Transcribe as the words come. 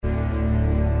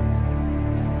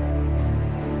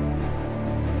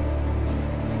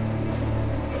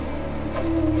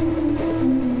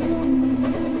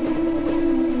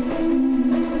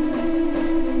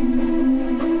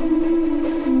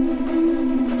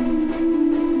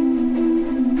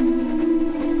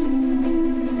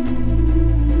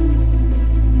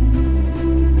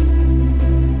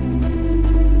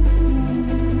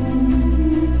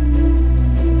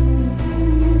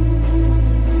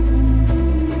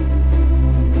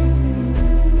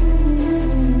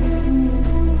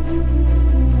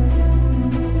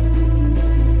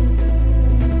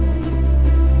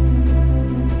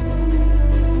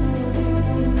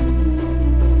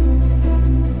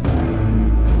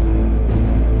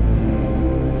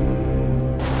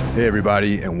Hey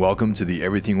everybody, and welcome to the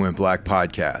Everything Went Black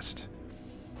podcast.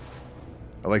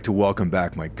 I'd like to welcome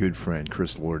back my good friend,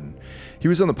 Chris Lorden. He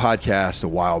was on the podcast a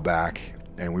while back,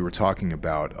 and we were talking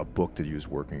about a book that he was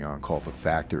working on called The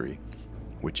Factory,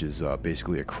 which is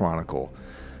basically a chronicle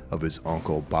of his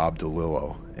uncle, Bob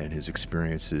DeLillo, and his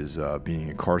experiences being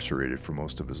incarcerated for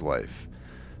most of his life.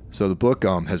 So the book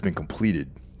has been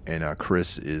completed, and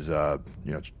Chris is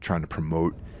trying to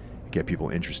promote, get people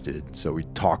interested. So we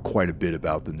talk quite a bit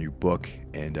about the new book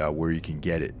and where you can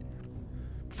get it.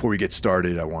 Before we get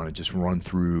started, I want to just run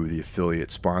through the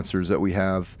affiliate sponsors that we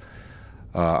have.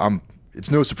 It's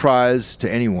no surprise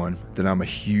to anyone that I'm a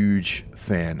huge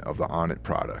fan of the Onnit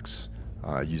products.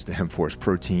 I use the HempForce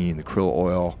protein, the krill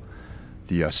oil,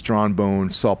 the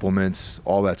Strongbone supplements.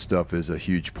 All that stuff is a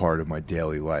huge part of my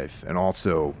daily life. And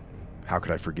also, how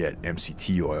could I forget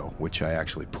MCT oil, which I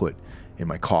actually put in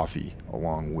my coffee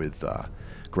along with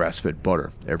grass-fed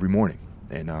butter every morning,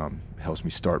 and helps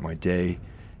me start my day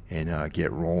and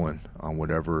get rolling on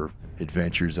whatever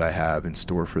adventures I have in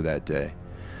store for that day.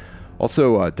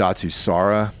 Also, Datsu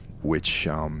Sara, which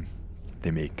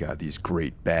they make these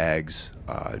great bags,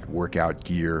 workout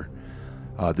gear.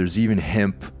 There's even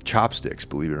hemp chopsticks,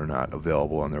 believe it or not,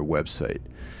 available on their website.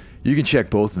 You can check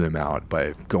both of them out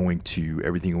by going to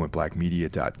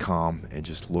everythingwentblackmedia.com and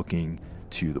just looking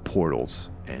to the portals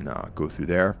and go through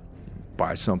there,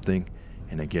 buy something,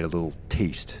 and then get a little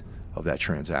taste of that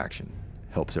transaction.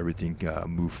 Helps everything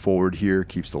move forward here,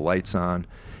 keeps the lights on,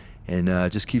 and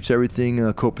just keeps everything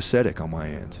copacetic on my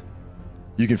end.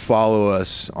 You can follow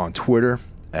us on Twitter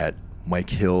at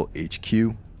Mike Hill HQ.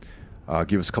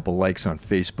 Give us a couple likes on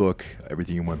Facebook,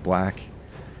 Everything Went Black.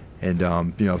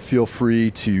 And feel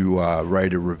free to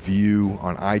write a review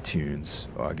on iTunes.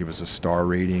 Give us a star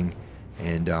rating.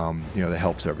 And that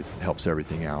helps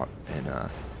everything out, and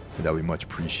that'll be much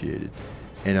appreciated.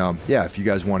 And if you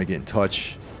guys want to get in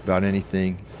touch about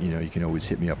anything, you can always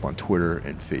hit me up on Twitter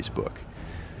and Facebook.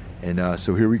 And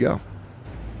so here we go.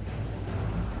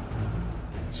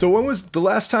 So when was the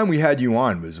last time we had you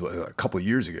on? Was a couple of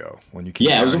years ago when you came.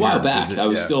 Yeah, it was a while back. I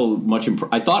was still much.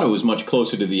 I thought it was much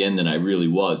closer to the end than I really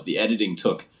was. The editing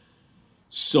took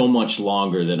so much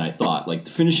longer than I thought. Like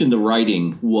finishing the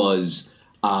writing was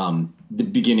the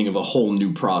beginning of a whole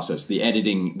new process. The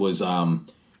editing was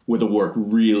where the work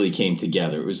really came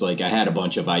together. It was like I had a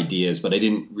bunch of ideas, but I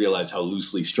didn't realize how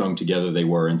loosely strung together they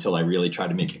were until I really tried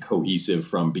to make it cohesive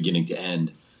from beginning to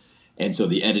end. And so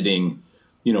the editing,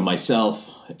 myself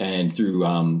and through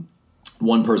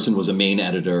one person was a main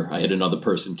editor. I had another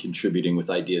person contributing with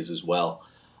ideas as well.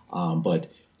 But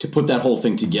to put that whole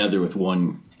thing together with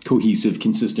one cohesive,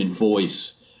 consistent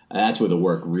voice, that's where the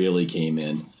work really came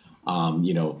in.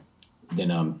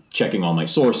 Then checking all my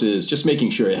sources, just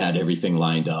making sure I had everything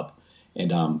lined up,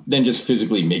 and then just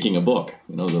physically making a book.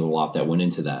 There's a lot that went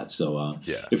into that. So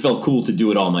It felt cool to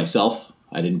do it all myself.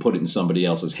 I didn't put it in somebody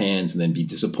else's hands and then be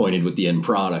disappointed with the end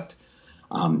product.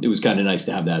 It was kind of nice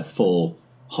to have that full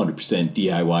 100%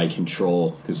 DIY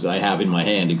control, because I have in my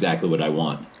hand exactly what I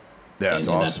want. Yeah, that's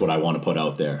awesome. And that's what I want to put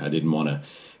out there. I didn't want to,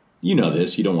 you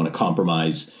don't want to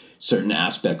compromise certain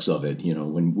aspects of it.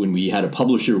 When we had a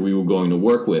publisher we were going to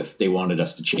work with, they wanted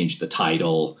us to change the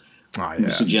title,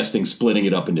 suggesting splitting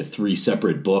it up into 3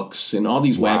 separate books and all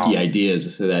these wacky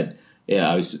ideas that,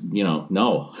 I was,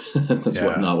 no, that's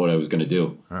not what I was going to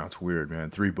do. Oh, it's weird,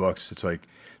 man. 3 books. It's like,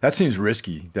 that seems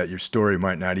risky that your story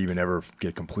might not even ever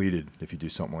get completed if you do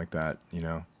something like that,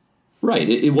 Right.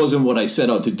 It wasn't what I set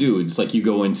out to do. It's like you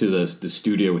go into the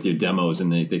studio with your demos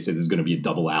and they say there's going to be a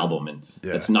double album, and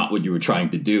that's not what you were trying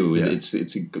to do. Yeah.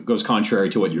 It goes contrary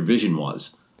to what your vision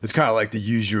was. It's kind of like the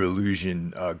Use Your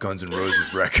Illusion Guns N'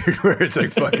 Roses record, where it's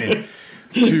like fucking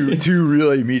two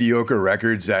really mediocre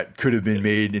records that could have been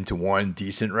made into one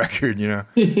decent record,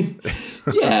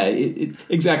 Yeah,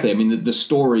 exactly. I mean, the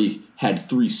story had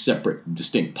 3 separate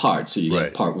distinct parts. So you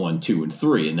get part 1, 2, and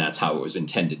 3, and that's how it was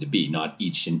intended to be, not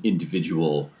each an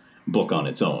individual book on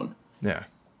its own. Yeah.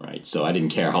 Right. So I didn't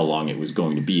care how long it was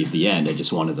going to be at the end. I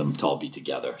just wanted them to all be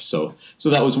together. So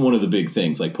that was one of the big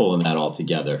things, like pulling that all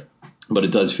together. But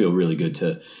it does feel really good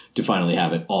to finally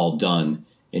have it all done.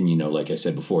 And, like I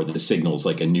said before, the signal's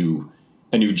like a new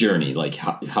journey. Like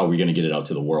how are we going to get it out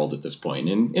to the world at this point?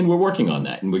 And we're working on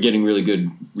that, and we're getting really good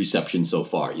reception so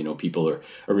far. People are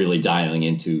really dialing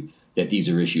into that these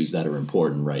are issues that are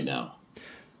important right now.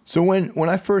 So when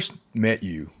I first met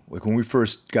you, like when we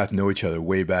first got to know each other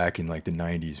way back in like the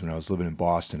 90s when I was living in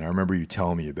Boston, I remember you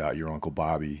telling me about your Uncle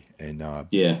Bobby and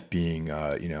being,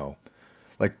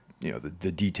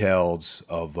 the details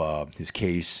of his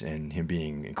case and him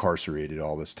being incarcerated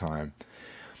all this time.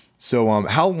 So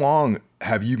how long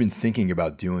have you been thinking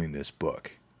about doing this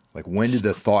book? Like, when did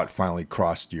the thought finally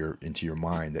cross into your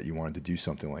mind that you wanted to do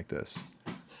something like this?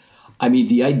 I mean,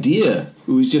 the idea,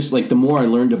 it was just like the more I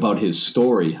learned about his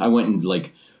story, I went and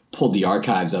like pulled the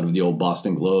archives out of the old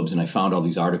Boston Globes, and I found all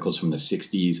these articles from the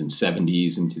 60s and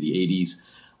 70s into the 80s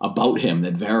about him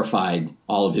that verified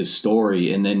all of his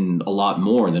story, and then a lot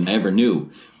more than I ever knew.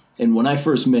 And when I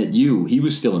first met you, he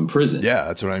was still in prison. Yeah,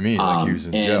 that's what I mean. Like, he was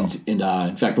in jail. And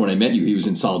in fact, when I met you, he was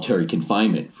in solitary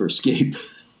confinement for escape.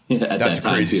 That's a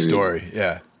crazy story.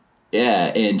 Yeah. Yeah,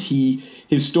 and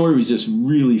his story was just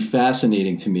really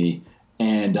fascinating to me.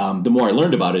 And the more I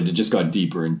learned about it, it just got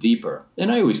deeper and deeper.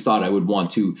 And I always thought I would want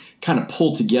to kind of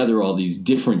pull together all these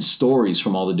different stories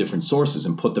from all the different sources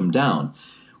and put them down.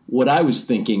 What I was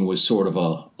thinking was sort of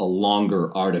a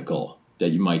longer article that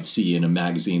you might see in a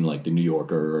magazine like the New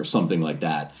Yorker or something like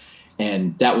that.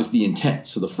 And that was the intent.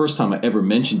 So the first time I ever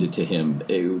mentioned it to him,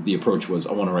 the approach was,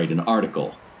 I want to write an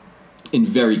article. And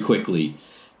very quickly,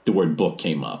 the word book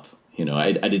came up. You know,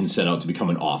 I didn't set out to become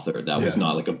an author. That was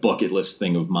not like a bucket list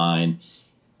thing of mine.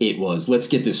 It was, let's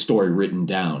get this story written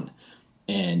down.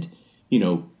 And, you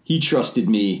know, he trusted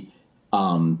me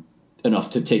enough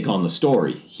to take on the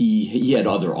story. He had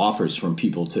other offers from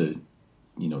people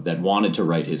that wanted to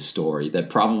write his story, that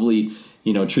probably,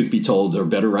 truth be told, are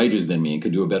better writers than me and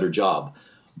could do a better job.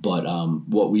 But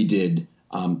what we did,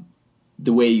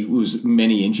 the way it was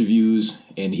many interviews,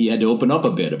 and he had to open up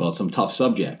a bit about some tough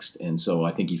subjects. And so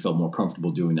I think he felt more comfortable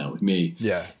doing that with me.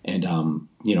 Yeah. And,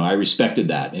 I respected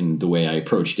that in the way I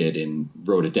approached it and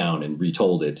wrote it down and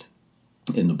retold it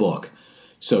in the book.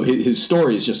 So his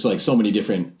story is just like so many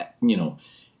different,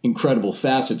 incredible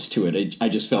facets to it. I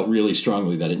just felt really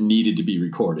strongly that it needed to be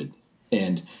recorded.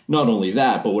 And not only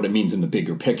that, but what it means in the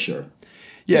bigger picture.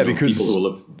 Yeah, because people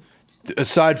who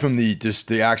aside from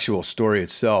the actual story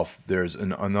itself, there's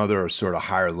another sort of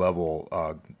higher level,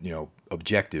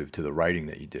 objective to the writing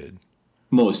that you did.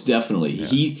 Most definitely.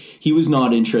 Yeah. He was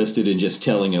not interested in just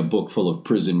telling a book full of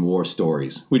prison war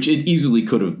stories, which it easily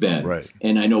could have been. Right.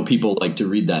 And I know people like to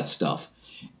read that stuff.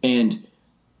 And,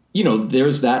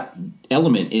 there's that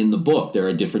element in the book. There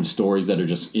are different stories that are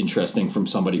just interesting from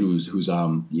somebody who's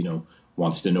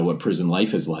wants to know what prison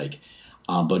life is like.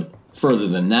 But further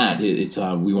than that, it's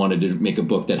we wanted to make a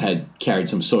book that had carried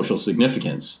some social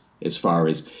significance as far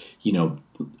as,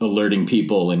 alerting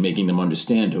people and making them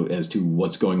understand as to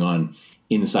what's going on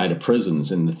inside of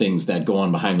prisons and the things that go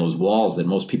on behind those walls that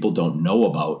most people don't know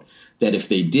about, that if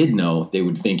they did know, they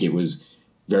would think it was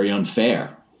very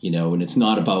unfair, and it's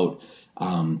not about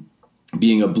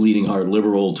being a bleeding heart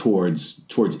liberal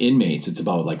towards inmates. It's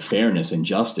about like fairness and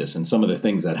justice and some of the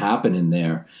things that happen in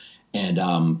there.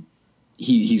 And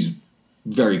he's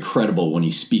very credible when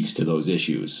he speaks to those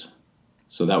issues.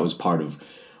 So that was part of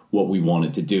what we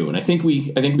wanted to do. And I think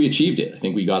we achieved it. I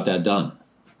think we got that done.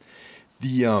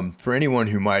 For anyone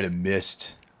who might have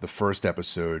missed the first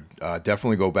episode,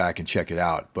 definitely go back and check it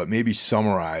out, but maybe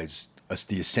summarize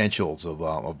the essentials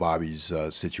of Bobby's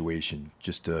situation,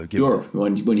 just to give. Sure.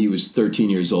 When he was 13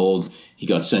 years old, he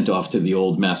got sent off to the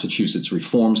old Massachusetts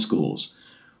reform schools,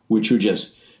 which were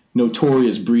just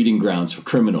notorious breeding grounds for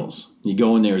criminals. You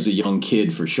go in there as a young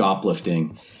kid for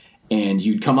shoplifting, and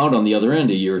you'd come out on the other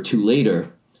end a year or two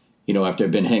later, after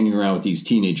I've been hanging around with these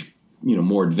teenage,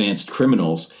 more advanced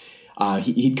criminals,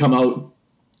 he'd come out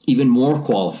even more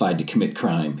qualified to commit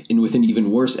crime and with an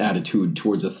even worse attitude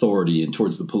towards authority and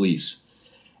towards the police.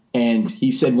 And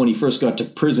he said when he first got to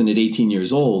prison at 18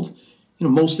 years old,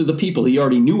 most of the people, he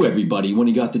already knew everybody when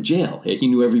he got to jail. He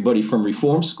knew everybody from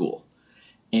reform school.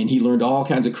 And he learned all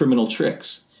kinds of criminal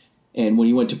tricks. And when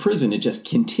he went to prison, it just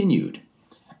continued.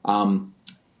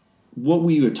 What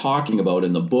we were talking about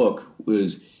in the book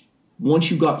was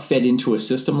once you got fed into a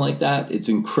system like that, it's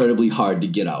incredibly hard to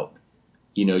get out.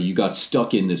 You got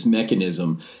stuck in this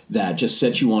mechanism that just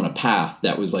set you on a path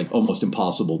that was like almost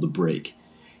impossible to break.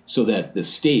 So that the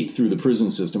state, through the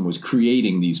prison system, was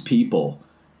creating these people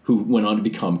who went on to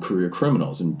become career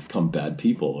criminals and become bad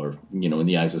people, or, in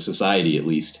the eyes of society at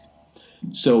least.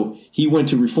 So he went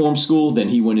to reform school, then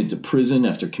he went into prison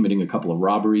after committing a couple of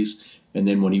robberies. And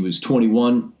then when he was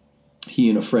 21, he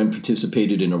and a friend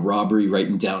participated in a robbery right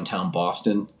in downtown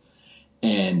Boston.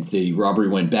 And the robbery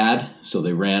went bad, so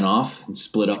they ran off and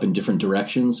split up in different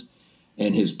directions.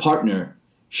 And his partner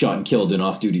shot and killed an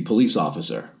off-duty police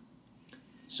officer.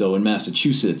 So in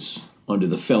Massachusetts, under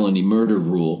the felony murder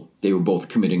rule, they were both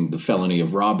committing the felony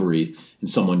of robbery, and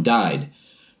someone died.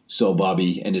 So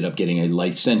Bobby ended up getting a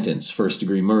life sentence,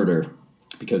 first-degree murder,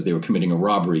 because they were committing a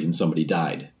robbery and somebody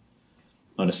died.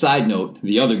 On a side note,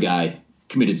 the other guy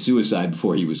committed suicide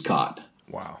before he was caught.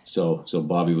 Wow. So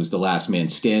Bobby was the last man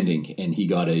standing, and he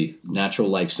got a natural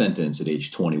life sentence at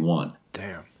age 21.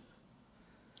 Damn.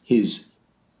 his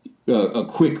a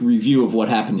quick review of what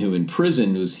happened to him in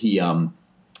prison was he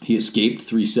escaped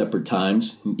 3 separate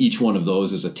times. Each one of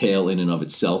those is a tale in and of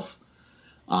itself,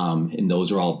 and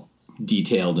those are all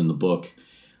detailed in the book.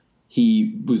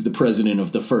 He was the president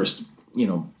of the first,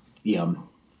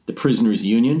 the prisoners'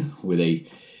 union, where they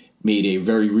made a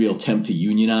very real attempt to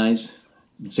unionize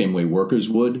the same way workers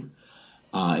would.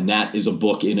 And that is a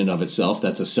book in and of itself.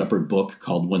 That's a separate book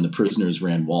called When the Prisoners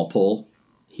Ran Walpole.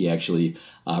 He actually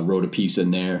wrote a piece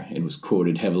in there and was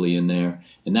quoted heavily in there.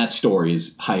 And that story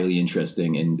is highly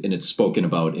interesting, and it's spoken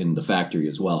about in The Factory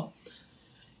as well.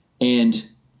 And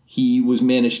he was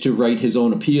managed to write his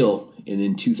own appeal, and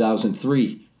in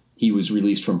 2003, he was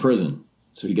released from prison.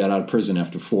 So he got out of prison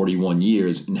after 41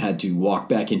 years and had to walk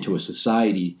back into a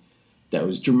society that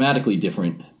was dramatically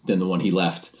different than the one he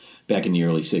left back in the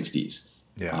early 60s.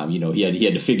 Yeah. He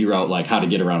had to figure out like how to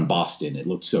get around Boston. It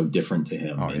looked so different to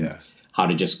him. How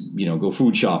to just, go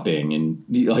food shopping and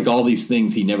like all these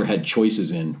things he never had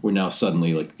choices in were now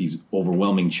suddenly like these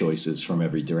overwhelming choices from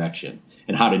every direction,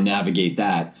 and how to navigate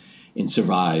that and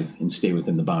survive and stay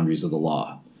within the boundaries of the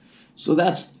law. So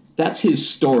that's his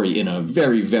story in a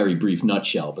very, very brief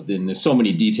nutshell, but then there's so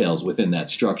many details within that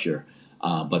structure.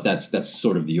 But that's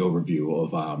sort of the overview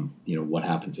of, what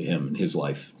happened to him in his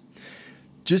life.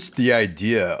 Just the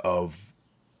idea of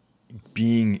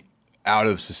being out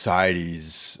of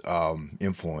society's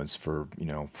influence for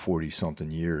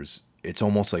 40-something years, it's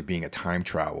almost like being a time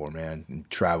traveler, man, and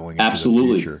traveling into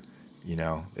Absolutely. the future.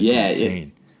 It's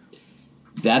insane.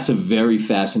 That's a very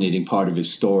fascinating part of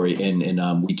his story,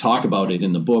 and we talk about it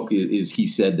in the book. Is he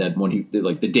said that when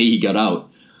the day he got out,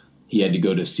 he had to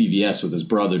go to CVS with his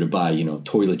brother to buy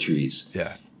toiletries.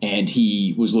 Yeah. And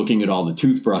he was looking at all the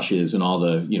toothbrushes and all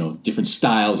the, different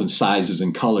styles and sizes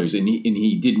and colors. And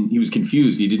he was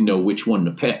confused. He didn't know which one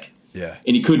to pick. Yeah.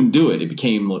 And he couldn't do it. It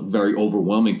became very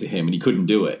overwhelming to him, and he couldn't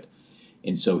do it.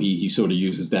 And so he sort of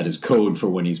uses that as code for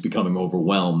when he's becoming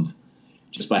overwhelmed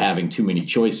just by having too many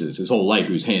choices. His whole life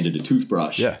he was handed a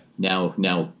toothbrush. Yeah.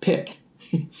 Now pick.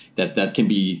 that can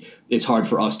be, it's hard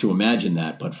for us to imagine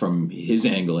that, but from his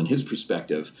angle and his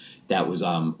perspective, that was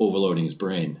overloading his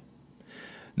brain.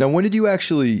 Now, when did you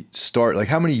actually start? Like,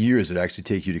 how many years did it actually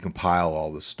take you to compile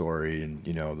all the story and,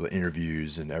 the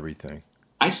interviews and everything?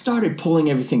 I started pulling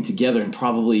everything together and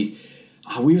probably,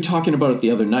 we were talking about it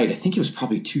the other night. I think it was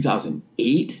probably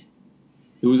 2008.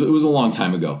 It was a long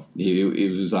time ago.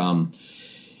 It was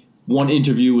one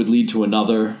interview would lead to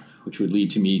another, which would lead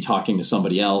to me talking to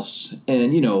somebody else.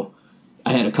 And,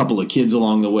 I had a couple of kids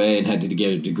along the way and had to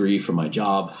get a degree for my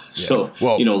job. Yeah. So,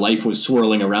 life was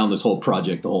swirling around this whole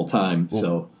project the whole time. Well,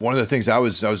 so one of the things I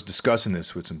was discussing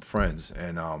this with some friends,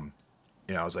 and,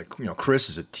 I was like, Chris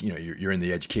is you're in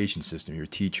the education system, you're a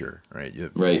teacher, right? You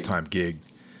have a full-time gig,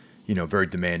 very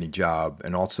demanding job.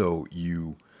 And also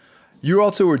you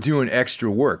also were doing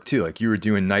extra work too. Like you were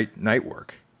doing night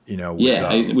work,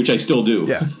 with, which I still do.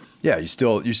 Yeah. Yeah. You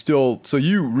still, so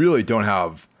you really don't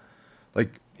have,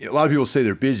 like, a lot of people say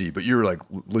they're busy, but you're like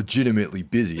legitimately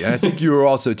busy. And I think you were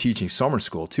also teaching summer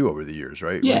school too over the years,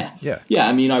 right? Yeah. Yeah. Yeah.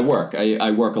 I mean, I work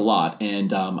a lot,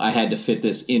 and I had to fit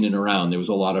this in and around. There was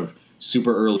a lot of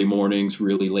super early mornings,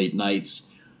 really late nights.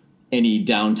 Any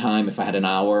downtime, if I had an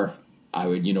hour, I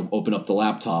would, open up the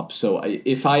laptop. So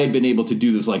if I had been able to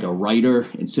do this like a writer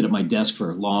and sit at my desk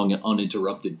for long,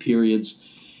 uninterrupted periods,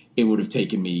 it would have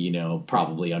taken me,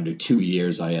 probably under 2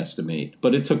 years, I estimate.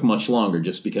 But it took much longer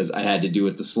just because I had to do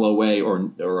it the slow way or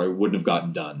I wouldn't have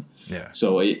gotten done. Yeah.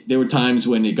 So there were times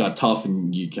when it got tough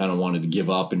and you kind of wanted to give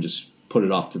up and just put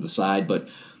it off to the side. But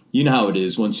you know how it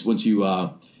is. Once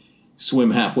you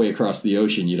swim halfway across the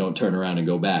ocean, you don't turn around and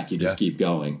go back. You just keep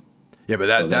going. Yeah,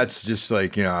 but that's just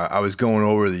like, I was going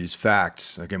over these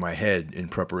facts like in my head in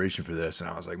preparation for this. And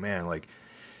I was like, man, like,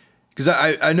 because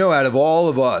I know out of all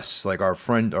of us, like our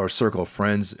circle of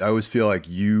friends, I always feel like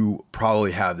you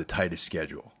probably have the tightest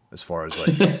schedule as far as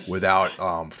like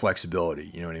without flexibility.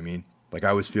 You know what I mean? Like I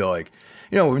always feel like,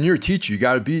 when you're a teacher, you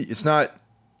got to be. It's not,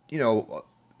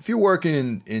 if you're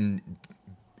working in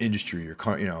industry,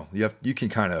 you can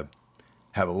kind of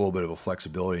have a little bit of a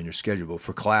flexibility in your schedule. But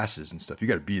for classes and stuff, you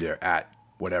got to be there at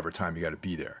whatever time you got to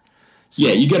be there. So,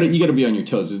 yeah, you got to be on your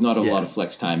toes. There's not a lot of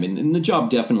flex time, and the job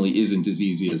definitely isn't as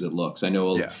easy as it looks. I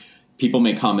know people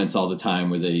make comments all the time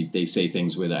where they say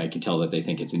things where I can tell that they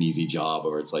think it's an easy job,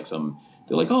 or it's like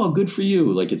they're like, oh, good for you,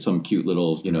 like it's some cute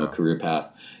little career path.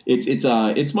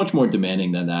 It's much more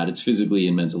demanding than that. It's physically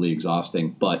and mentally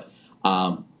exhausting, but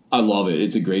I love it.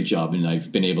 It's a great job, and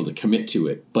I've been able to commit to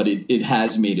it. But it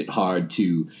has made it hard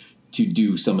to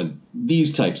do some of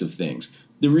these types of things.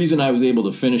 The reason I was able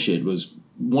to finish it was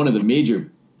one of the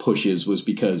major pushes was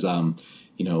because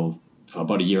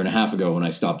about a year and a half ago when I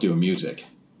stopped doing music.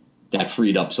 That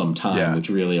freed up some time, which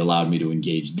really allowed me to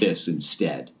engage this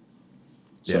instead.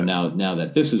 So now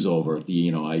that this is over,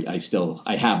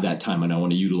 I have that time, and I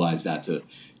want to utilize that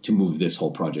to move this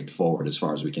whole project forward as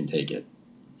far as we can take it.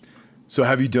 So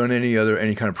have you done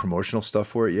any kind of promotional stuff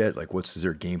for it yet? Like, is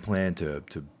there a game plan to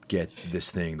get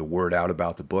the word out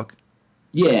about the book?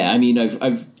 Yeah, I mean,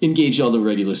 I've engaged all the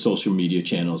regular social media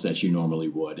channels that you normally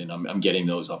would, and I'm getting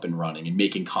those up and running and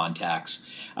making contacts.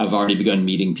 I've already begun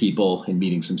meeting people and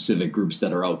meeting some civic groups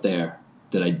that are out there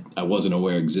that I wasn't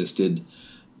aware existed.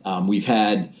 We've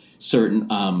had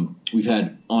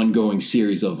ongoing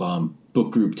series of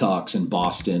book group talks in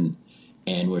Boston,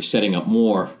 and we're setting up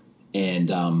more.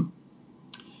 And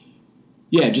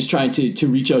just trying to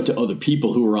reach out to other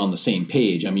people who are on the same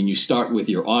page. I mean, you start with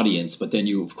your audience, but then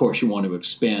you want to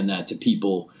expand that to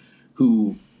people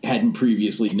who hadn't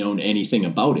previously known anything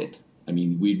about it. I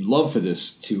mean, we'd love for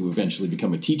this to eventually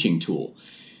become a teaching tool.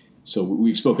 So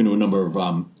we've spoken to a number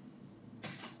of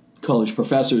college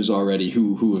professors already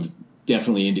who have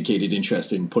definitely indicated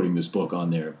interest in putting this book on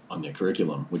their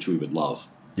curriculum, which we would love.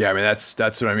 Yeah, I mean, that's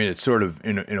what I mean. It's sort of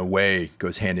in a way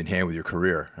goes hand in hand with your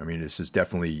career. I mean, this is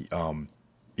definitely, I'm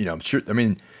sure. I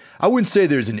mean, I wouldn't say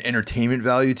there's an entertainment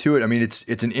value to it. I mean,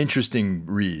 it's an interesting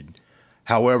read.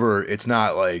 However, it's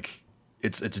not like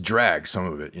it's a drag. Some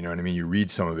of it, you know what I mean. You read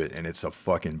some of it, and it's a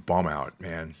fucking bum out,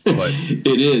 man. But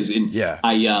it is, and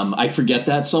I forget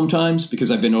that sometimes because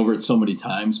I've been over it so many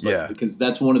times. But because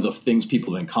that's one of the things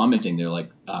people have been commenting. They're like,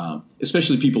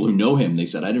 especially people who know him. They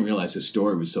said, I didn't realize his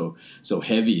story was so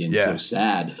heavy and so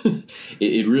sad.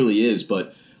 It really is,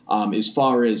 but. As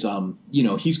far as,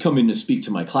 he's come in to speak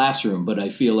to my classroom, but I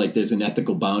feel like there's an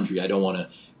ethical boundary. I don't want to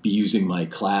be using my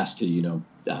class to,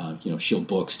 shill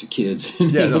books to kids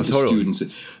and to students.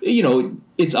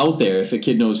 It's out there. If a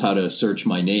kid knows how to search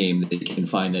my name, they can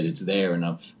find that it's there.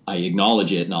 And I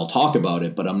acknowledge it and I'll talk about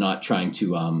it, but I'm not trying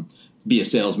to be a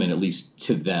salesman, at least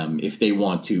to them. If they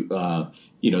want to,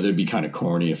 they'd be kind of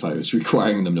corny if I was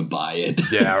requiring them to buy it.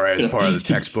 Yeah, right. It's part of the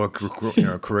textbook,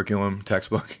 curriculum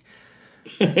textbook.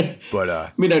 But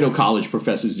I mean, I know college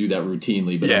professors do that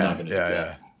routinely, but I'm not going to do that.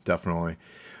 Yeah, definitely.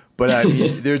 But I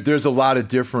mean, there's a lot of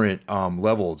different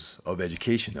levels of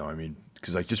education, though. I mean,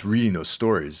 because like just reading those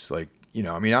stories, like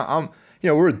I mean, I'm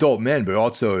we're adult men, but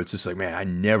also it's just like, man, I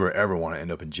never ever want to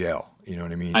end up in jail. You know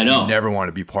what I mean? I know. You never want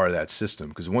to be part of that system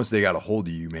because once they got a hold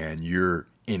of you, man, you're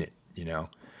in it.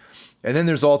 And then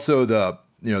there's also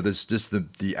there's just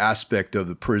the aspect of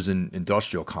the prison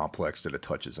industrial complex that it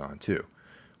touches on too.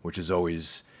 Which is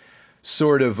always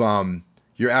sort of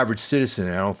your average citizen,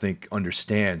 I don't think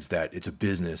understands that it's a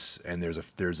business and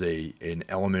there's an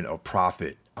element of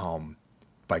profit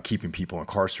by keeping people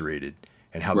incarcerated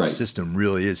and how the system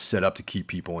really is set up to keep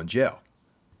people in jail.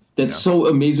 That's so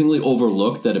amazingly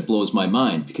overlooked that it blows my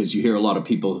mind because you hear a lot of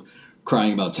people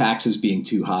crying about taxes being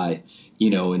too high,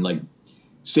 and like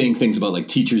saying things about like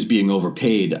teachers being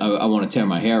overpaid. I want to tear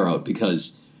my hair out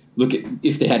because look,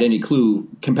 if they had any clue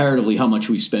comparatively how much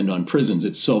we spend on prisons,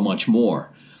 it's so much more,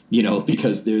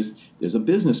 because there's a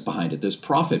business behind it. There's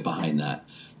profit behind that.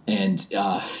 And,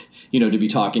 to be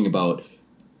talking about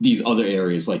these other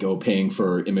areas like, paying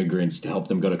for immigrants to help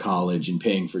them go to college and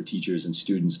paying for teachers and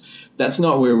students, that's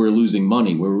not where we're losing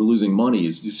money. Where we're losing money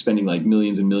is just spending like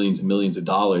millions and millions and millions of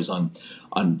dollars on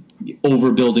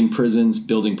overbuilding prisons,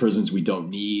 building prisons we don't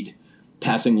need,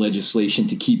 passing legislation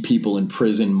to keep people in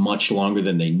prison much longer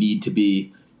than they need to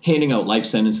be, handing out life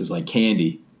sentences like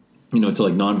candy, to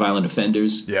like nonviolent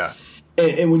offenders. Yeah.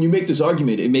 And when you make this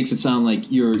argument, it makes it sound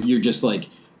like you're just like,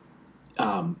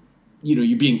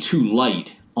 you're being too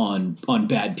light on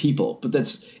bad people. But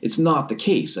it's not the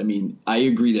case. I mean, I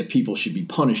agree that people should be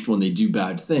punished when they do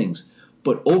bad things,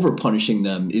 but over punishing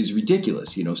them is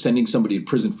ridiculous. Sending somebody to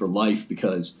prison for life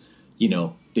because,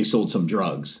 they sold some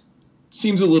drugs.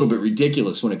 Seems a little bit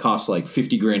ridiculous when it costs like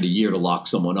 $50,000 a year to lock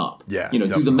someone up. Yeah,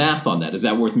 do the math on that. Is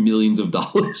that worth millions of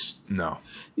dollars? No,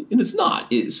 and it's not.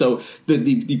 So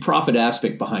the profit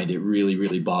aspect behind it really,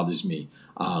 really bothers me.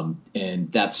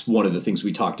 And that's one of the things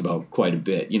we talked about quite a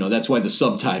bit. That's why the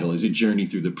subtitle is A Journey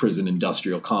Through the Prison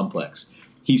Industrial Complex.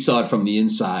 He saw it from the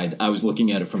inside. I was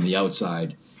looking at it from the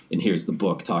outside. And here's the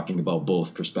book talking about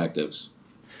both perspectives.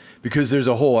 Because there's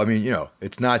a whole,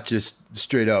 it's not just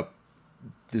straight up.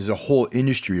 There's a whole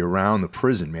industry around the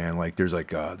prison, man. Like there's like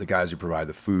the guys who provide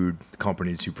the food, the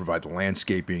companies who provide the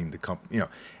landscaping,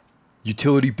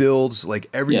 utility bills, like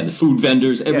everything. Yeah, the food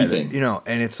vendors, everything.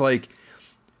 And it's like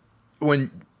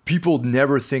when people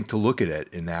never think to look at it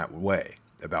in that way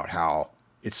about how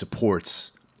it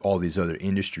supports all these other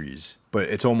industries, but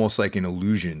it's almost like an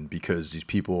illusion because these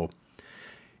people,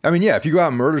 I mean, yeah, if you go out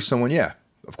and murder someone, yeah,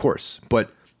 of course.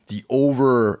 But the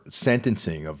over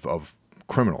sentencing of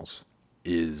criminals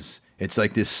it's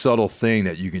like this subtle thing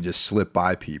that you can just slip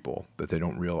by people that they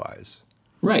don't realize.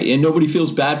 Right, and nobody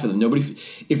feels bad for them.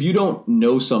 If you don't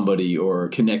know somebody or are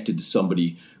connected to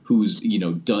somebody who's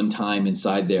done time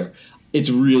inside there,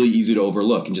 it's really easy to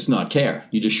overlook and just not care.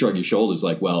 You just shrug your shoulders,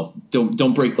 like, well,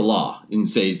 don't break the law, and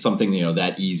say something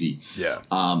that easy. Yeah.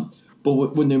 But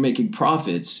when they're making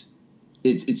profits,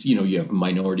 it's you have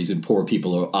minorities and poor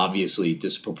people are obviously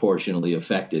disproportionately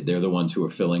affected. They're the ones who are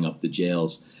filling up the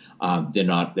jails. They're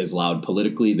not as loud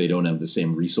politically. They don't have the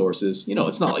same resources.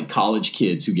 It's not like college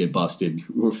kids who get busted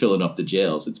who are filling up the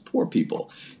jails. It's poor people.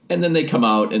 And then they come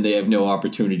out and they have no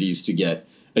opportunities to get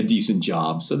a decent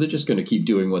job. So they're just going to keep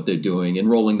doing what they're doing and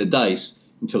rolling the dice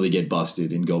until they get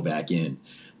busted and go back in.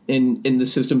 And the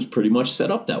system's pretty much set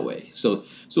up that way. So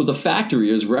the factory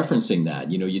is referencing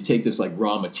that. You take this like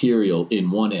raw material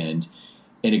in one end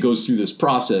and it goes through this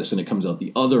process and it comes out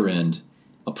the other end,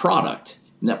 a product.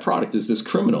 And that product is this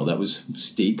criminal that was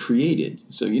state created.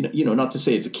 So, not to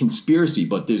say it's a conspiracy,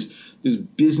 but there's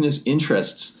business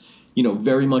interests,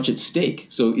 very much at stake.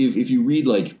 So if you read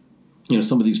like,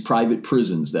 some of these private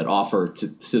prisons that offer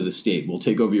to the state, we'll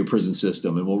take over your prison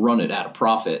system and we'll run it at a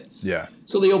profit. Yeah.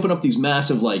 So they open up these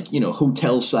massive like,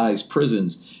 hotel-sized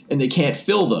prisons and they can't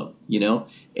fill them,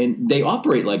 and they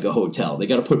operate like a hotel. They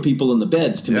got to put people in the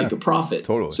beds to make a profit.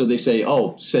 Totally. So they say,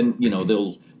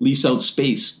 they'll lease out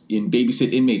space and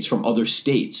babysit inmates from other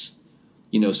states.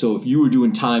 So if you were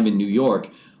doing time in New York,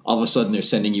 all of a sudden they're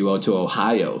sending you out to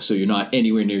Ohio. So you're not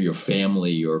anywhere near your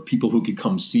family or people who could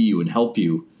come see you and help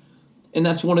you. And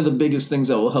that's one of the biggest things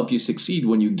that will help you succeed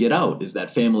when you get out is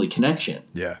that family connection.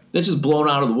 Yeah. That's just blown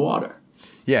out of the water.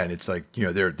 Yeah. And it's like,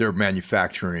 they're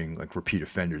manufacturing like repeat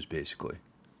offenders basically.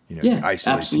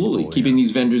 Absolutely. People, keeping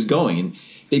these vendors going. And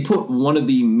they put one of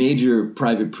the major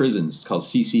private prisons called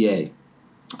CCA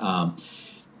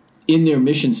in their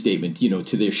mission statement,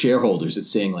 to their shareholders. It's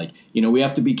saying like, we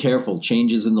have to be careful.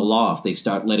 Changes in the law. If they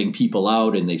start letting people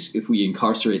out and if we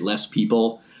incarcerate less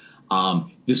people,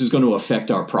 this is going to affect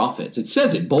our profits. It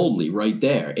says it boldly right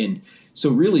there. And so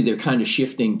really they're kind of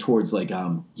shifting towards like,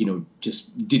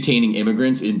 just detaining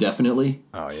immigrants indefinitely.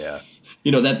 Oh, yeah.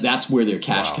 That's where their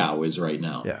cash cow is right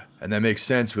now. Yeah. And that makes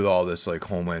sense with all this like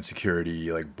Homeland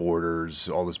Security, like borders,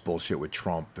 all this bullshit with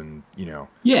Trump and,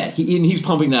 Yeah. He's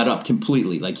pumping that up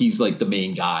completely. Like he's like the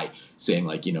main guy saying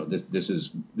like, this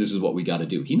is what we got to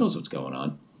do. He knows what's going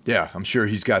on. Yeah. I'm sure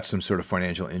he's got some sort of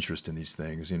financial interest in these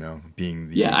things, being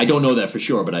the. Yeah. I don't know that for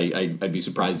sure, but I'd be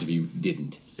surprised if he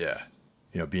didn't. Yeah.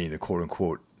 Being the quote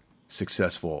unquote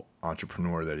successful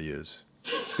entrepreneur that he is.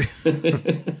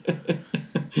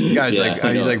 The guy's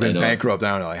he's been bankrupt,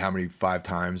 I don't know, like how many 5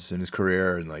 times in his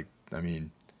career, and like, I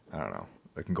mean, I don't know.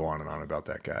 I can go on and on about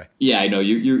that guy. Yeah, I know.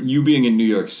 You being in New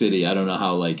York City, I don't know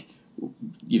how like,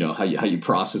 how you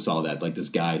process all that. Like this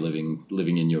guy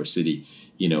living in your city,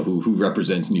 who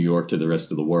represents New York to the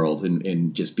rest of the world,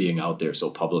 and just being out there so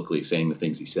publicly saying the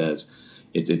things he says,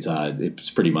 it's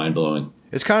pretty mind blowing.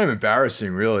 It's kind of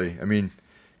embarrassing, really. I mean,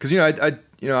 because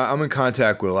I'm in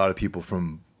contact with a lot of people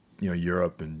from.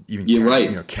 Europe and even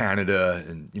Canada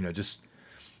and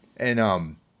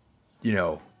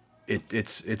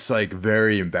it's like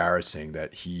very embarrassing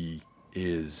that he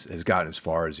has gotten as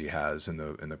far as he has in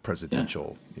the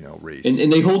presidential race.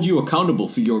 And they hold you accountable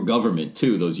for your government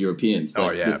too. Those Europeans.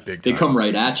 Big time. They come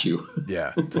right at you.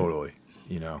 Yeah, totally.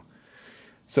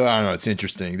 So I don't know. It's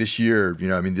interesting this year.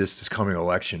 This coming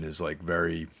election is like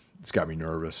it's got me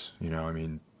nervous.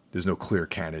 There's no clear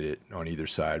candidate on either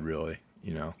side really.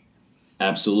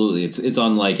 Absolutely. It's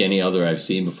unlike any other I've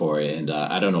seen before, and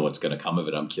I don't know what's going to come of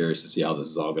it. I'm curious to see how this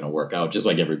is all going to work out, just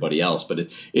like everybody else. But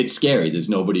it's scary. There's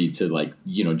nobody to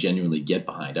genuinely get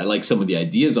behind. I like some of the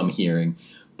ideas I'm hearing,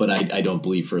 but I don't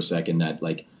believe for a second that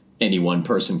like any one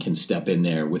person can step in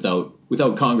there without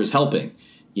Congress helping,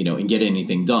 and get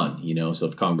anything done. So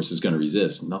if Congress is going to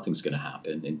resist, nothing's going to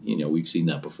happen. And we've seen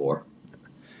that before.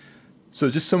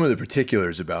 So just some of the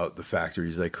particulars about the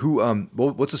factories, like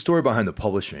what's the story behind the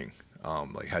publishing?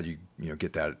 Like how'd you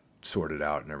get that sorted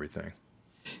out and everything?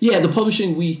 Yeah, the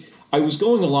publishing, I was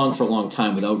going along for a long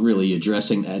time without really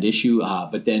addressing that issue.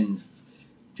 But then,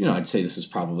 I'd say this is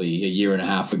probably a year and a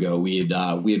half ago. We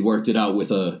had worked it out with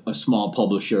a small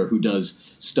publisher who does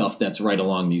stuff that's right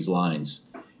along these lines.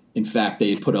 In fact,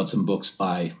 they had put out some books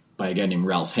by a guy named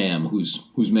Ralph Hamm,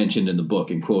 who's mentioned in the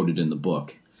book and quoted in the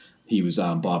book. He was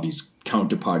Bobby's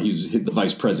counterpart. He was the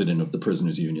vice president of the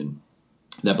Prisoners Union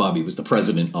that Bobby was the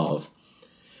president of.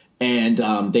 And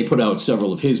they put out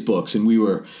several of his books, and we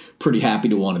were pretty happy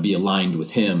to want to be aligned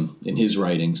with him in his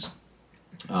writings.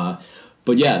 But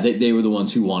But yeah, they were the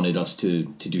ones who wanted us to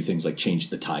do things like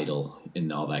change the title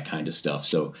and all that kind of stuff.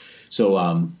 So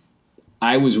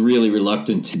I was really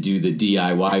reluctant to do the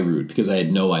DIY route because I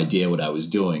had no idea what I was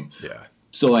doing. Yeah.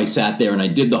 So I sat there and I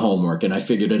did the homework and I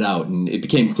figured it out, and it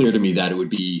became clear to me that it would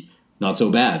be not so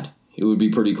bad. It would be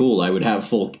pretty cool. I would have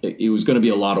it was going to be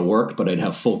a lot of work, but I'd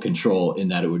have full control in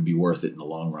that it would be worth it in the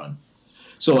long run.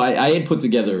 So I had put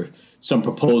together some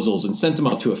proposals and sent them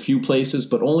out to a few places,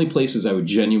 but only places I would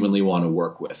genuinely want to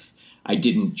work with. I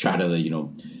didn't try to,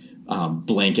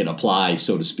 blanket apply,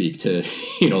 so to speak, to,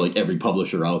 like every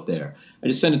publisher out there. I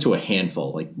just sent it to a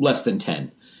handful, like less than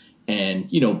 10.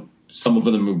 And, some of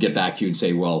them would get back to you and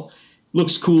say, well,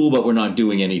 looks cool, but we're not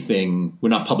doing anything. We're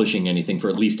not publishing anything for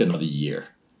at least another year.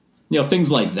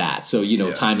 Things like that. So,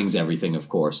 timing's everything, of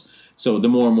course. So the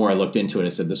more and more I looked into it, I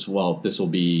said, this will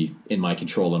be in my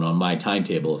control and on my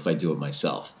timetable if I do it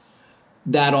myself.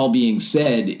 That all being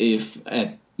said,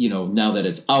 now that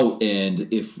it's out and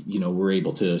if, we're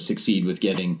able to succeed with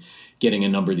getting a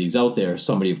number of these out there,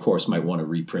 somebody, of course, might want to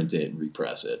reprint it and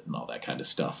repress it and all that kind of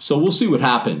stuff. So we'll see what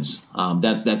happens.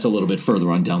 That's a little bit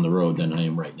further on down the road than I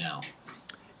am right now.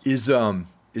 Can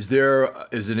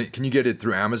you get it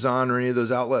through Amazon or any of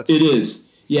those outlets? It is.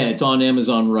 Yeah, it's on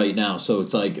Amazon right now. So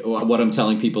it's like what I'm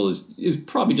telling people is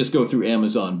probably just go through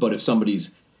Amazon. But if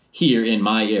somebody's here in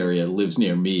my area, lives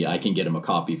near me, I can get them a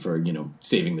copy for,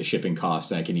 saving the shipping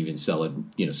costs. And I can even sell it,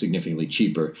 significantly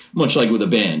cheaper. Much like with a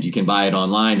band. You can buy it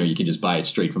online or you can just buy it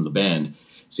straight from the band,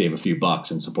 save a few bucks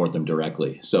and support them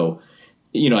directly. So,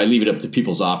 I leave it up to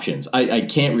people's options. I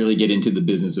can't really get into the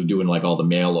business of doing like all the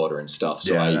mail order and stuff.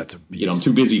 So that's a beast. I'm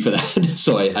too busy for that.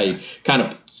 So I kind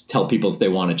of tell people if they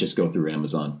want to just go through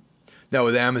Amazon. Now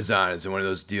with Amazon, is it one of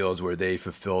those deals where they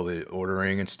fulfill the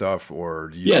ordering and stuff,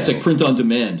 or do you? Yeah, it's like print on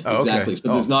demand. Oh, exactly. Okay.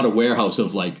 So there's not a warehouse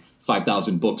of like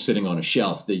 5,000 books sitting on a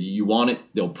shelf. You want it,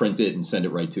 they'll print it and send it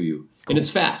right to you. Cool. And it's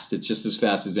fast. It's just as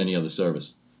fast as any other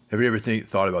service. Have you ever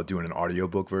thought about doing an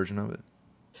audiobook version of it?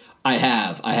 I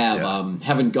have. Yeah.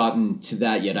 Haven't gotten to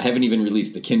that yet. I haven't even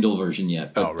released the Kindle version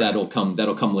yet, but that'll come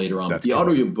later on. The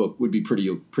audiobook would be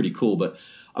pretty cool, but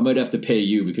I might have to pay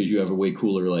you because you have a way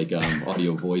cooler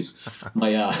audio voice.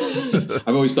 I've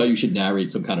always thought you should narrate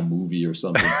some kind of movie or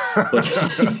something. But,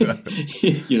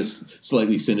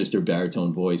 slightly sinister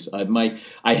baritone voice.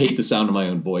 I hate the sound of my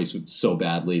own voice so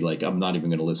badly. Like I'm not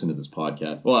even going to listen to this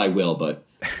podcast. Well, I will, but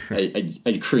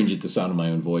I cringe at the sound of my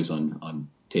own voice on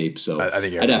tape. So I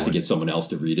think I'd have to get someone else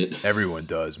to read it. Everyone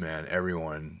does, man.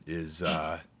 Everyone is.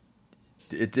 I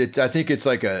think it's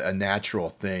like a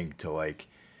natural thing to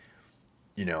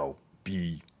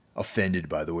be offended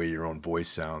by the way your own voice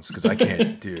sounds. Because I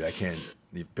can't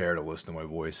bear to listen to my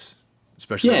voice,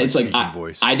 especially it's speaking like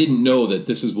voice. I didn't know that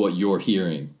this is what you're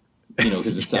hearing,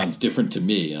 because it sounds different to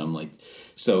me. And I'm like,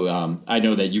 so I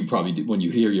know that you probably do, when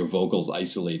you hear your vocals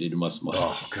isolated,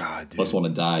 oh God, dude. Must want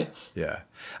to die. Yeah,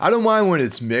 I don't mind when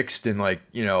it's mixed and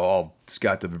all it's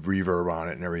got the reverb on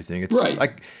it and everything. It's right,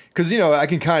 like because I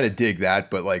can kind of dig that,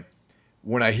 but like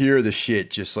when I hear the shit,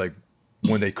 just like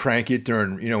when they crank it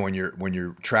during when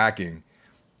you're tracking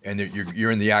and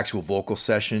you're in the actual vocal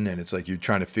session and it's like you're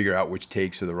trying to figure out which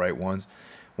takes are the right ones.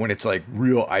 When it's like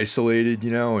real isolated,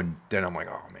 and then I'm like,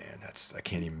 oh man. I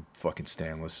can't even fucking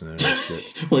stand listening to this shit.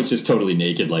 When it's just totally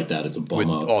naked like that, it's a bum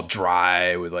out. All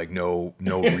dry with like no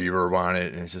reverb on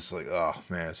it, and it's just like, oh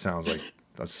man, it sounds like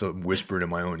that's so whispered in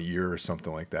my own ear or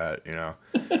something like that, And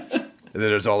then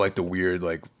there's all like the weird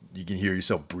you can hear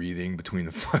yourself breathing between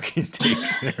the fucking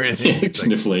takes and everything. It's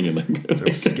sniffling and it's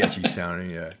like sketchy sounding,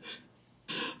 yeah.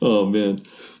 Oh man,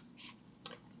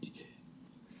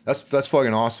 that's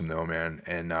fucking awesome though, man,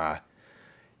 and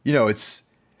it's.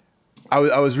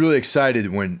 I was really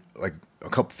excited when, like,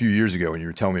 a few years ago when you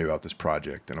were telling me about this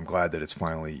project, and I'm glad that it's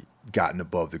finally gotten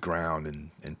above the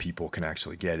ground and people can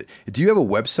actually get it. Do you have a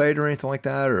website or anything like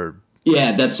that, or?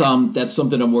 Yeah, that's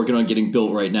something I'm working on getting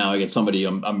built right now. I got somebody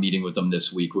I'm meeting with them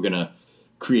this week. We're gonna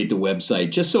create the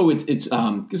website just so it's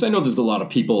because I know there's a lot of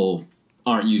people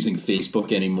aren't using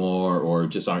Facebook anymore or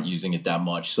just aren't using it that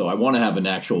much. So I want to have an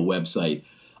actual website.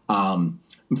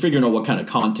 I'm figuring out what kind of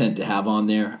content to have on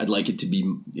there. I'd like it to be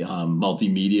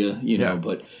multimedia,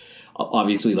 but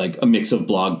obviously like a mix of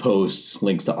blog posts,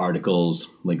 links to articles,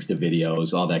 links to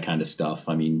videos, all that kind of stuff.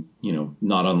 I mean,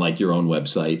 not unlike your own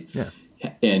website. Yeah.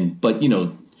 But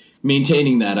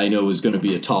maintaining that I know is going to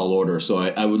be a tall order. So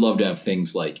I would love to have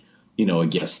things like, a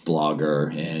guest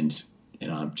blogger and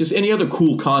just any other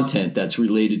cool content that's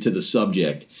related to the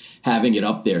subject, having it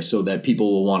up there so that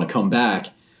people will want to come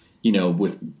back.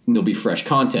 There'll be fresh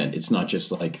content. It's not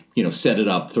just like, set it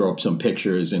up, throw up some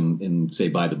pictures and say,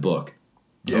 buy the book.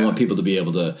 Yeah. I want people to be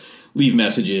able to leave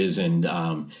messages and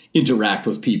interact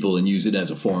with people and use it as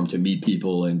a forum to meet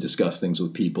people and discuss things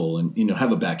with people and,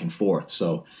 have a back and forth.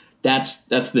 So that's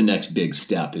the next big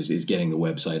step is getting the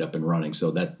website up and running.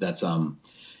 So that's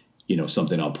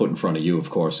something I'll put in front of you, of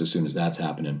course, as soon as that's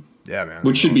happening. Yeah, man.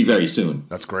 Which should be very soon.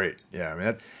 That's great. Yeah, I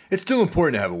mean, it's still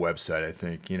important to have a website, I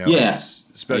think. Yeah,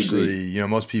 especially,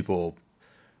 most people,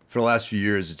 for the last few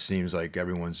years, it seems like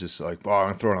everyone's just like, oh, I'm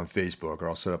going to throw it on Facebook, or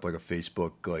I'll set up like a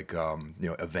Facebook,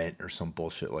 event or some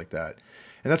bullshit like that.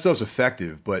 And that stuff's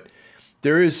effective, but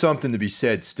there is something to be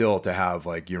said still to have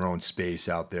like your own space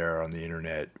out there on the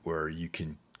internet where you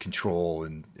can control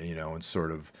and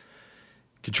sort of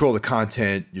control the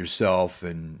content yourself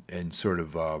and sort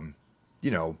of,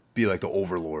 be like the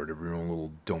overlord of your own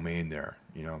little domain there.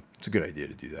 It's a good idea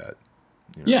to do that.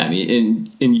 Yeah, I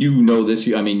mean, and this.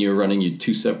 You're running your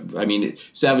two separate. I mean,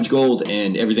 Savage Gold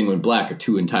and Everything Went Black are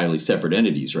two entirely separate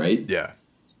entities, right? Yeah.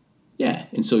 Yeah,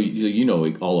 and so you know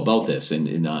all about this,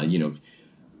 and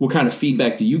what kind of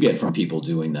feedback do you get from people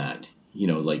doing that?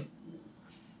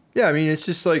 Yeah, I mean, it's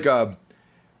just like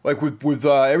with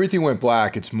Everything Went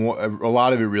Black, it's more. A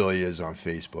lot of it really is on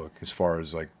Facebook. As far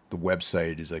as like the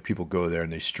website is, like people go there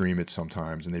and they stream it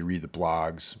sometimes and they read the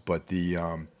blogs, but the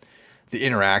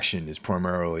interaction is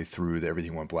primarily through the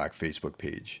Everything Went Black Facebook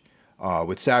page.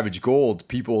 With Savage Gold,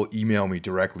 people email me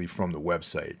directly from the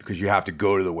website because you have to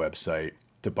go to the website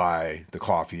to buy the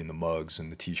coffee and the mugs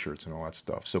and the T-shirts and all that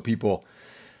stuff. So people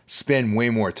spend way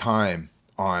more time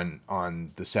on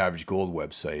the Savage Gold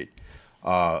website.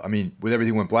 With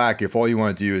Everything Went Black, if all you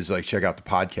want to do is like check out the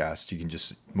podcast, you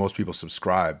can most people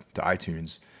subscribe to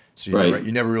iTunes, so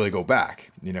you never really go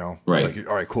back. Right. It's like,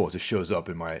 all right, cool. It just shows up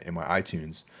in my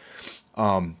iTunes.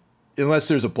 Unless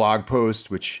there's a blog post,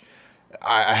 which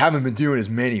I haven't been doing as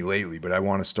many lately, but I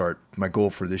want to start. My goal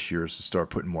for this year is to start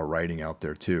putting more writing out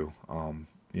there too.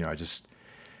 I just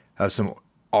have some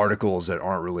articles that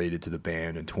aren't related to the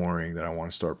band and touring that I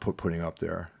want to start putting up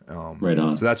there. Right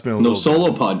on. So that's been a those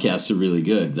solo podcasts are really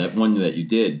good. That one that you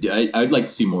did, I'd like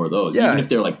to see more of those, even if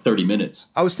they're like 30 minutes.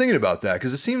 I was thinking about that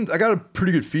because it seemed I got a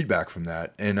pretty good feedback from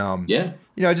that, and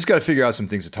I just got to figure out some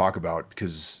things to talk about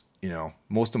because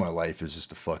most of my life is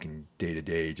just a fucking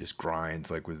day-to-day just grind,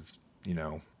 like with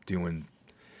doing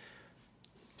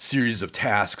series of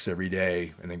tasks every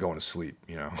day and then going to sleep.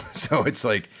 So it's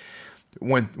like.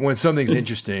 When something's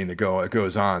interesting that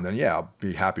goes on, then I'll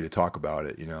be happy to talk about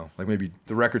it. Like maybe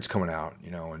the record's coming out,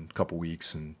 in a couple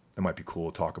weeks, and it might be cool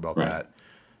to talk about that.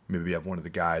 Maybe have one of the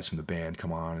guys from the band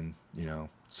come on, and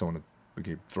we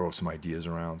could throw some ideas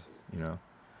around.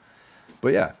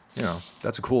 But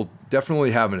that's a cool.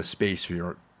 Definitely having a space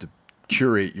for to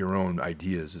curate your own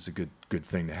ideas is a good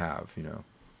thing to have.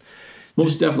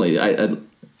 Most definitely. I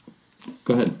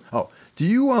go ahead. Oh, do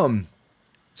you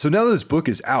So now that this book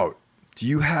is out. Do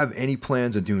you have any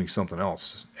plans on doing something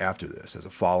else after this as a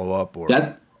follow-up? Or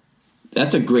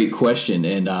that's a great question,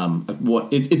 and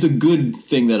it's a good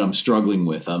thing that I'm struggling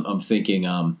with. I'm thinking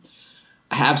I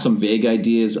have some vague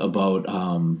ideas about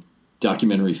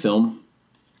documentary film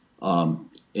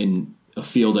in a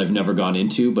field I've never gone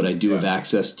into, but I do have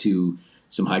access to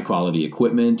some high-quality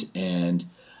equipment, and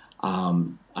I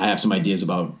have some ideas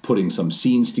about putting some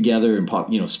scenes together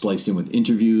and spliced in with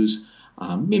interviews.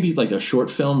 Maybe like a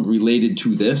short film related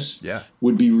to this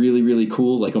would be really, really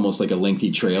cool, like almost like a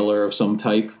lengthy trailer of some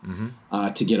type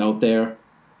to get out there.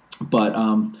 But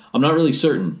I'm not really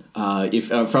certain.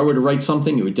 If I were to write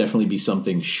something, it would definitely be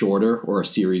something shorter or a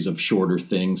series of shorter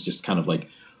things, just kind of like,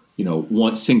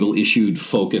 one single issued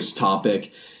focused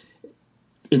topic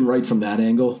and write from that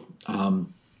angle.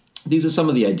 These are some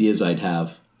of the ideas I'd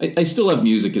have. I still have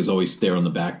music is always there on the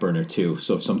back burner too.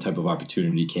 So if some type of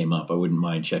opportunity came up, I wouldn't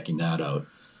mind checking that out.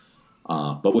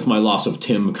 But with my loss of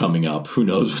Tim coming up, who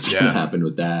knows what's going to happen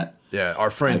with that? Yeah,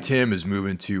 our friend Tim is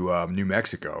moving to New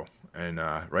Mexico, and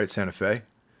right, Santa Fe.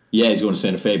 Yeah, he's going to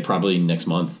Santa Fe probably next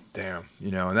month. Damn,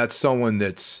 and that's someone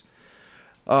that's,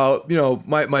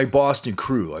 my Boston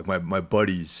crew, like my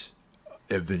buddies,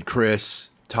 have been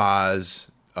Chris, Taz,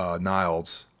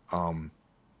 Niles.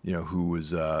 Who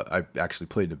was, I actually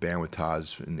played in a band with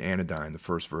Taz in Anodyne, the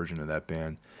first version of that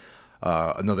band.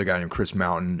 Another guy named Chris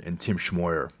Mountain and Tim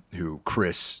Schmoyer, who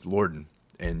Chris Lorden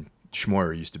and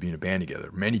Schmoyer used to be in a band together.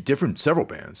 Several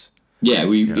bands. Yeah,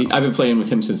 I've been playing with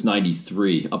him since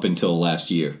 '93 up until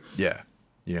last year. Yeah.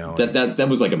 That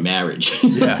was like a marriage.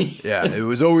 Yeah. It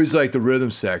was always like the rhythm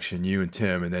section, you and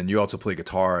Tim, and then you also play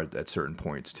guitar at certain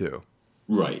points too.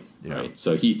 Right. Right.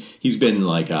 So he's been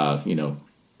like,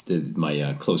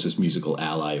 my closest musical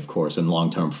ally, of course, and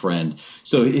long-term friend.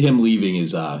 So him leaving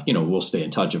is, we'll stay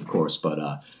in touch, of course,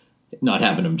 but not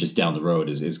having him just down the road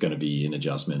is going to be an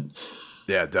adjustment.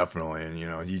 Yeah, definitely.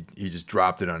 And, he just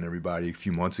dropped it on everybody a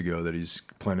few months ago that he's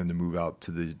planning to move out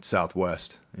to the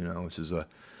Southwest, which is a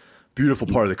beautiful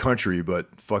part of the country, but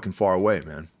fucking far away,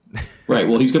 man. Right.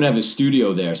 Well, he's going to have his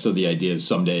studio there. So the idea is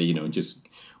someday, just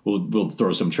we'll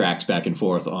throw some tracks back and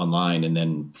forth online and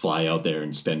then fly out there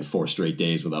and spend 4 straight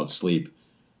days without sleep,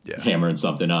 hammering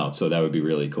something out. So that would be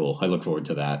really cool. I look forward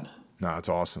to that. No, it's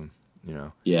awesome.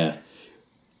 Yeah.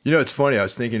 It's funny. I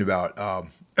was thinking about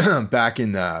back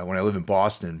in when I lived in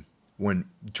Boston, when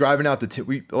driving out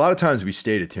to a lot of times we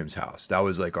stayed at Tim's house. That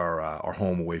was like our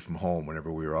home away from home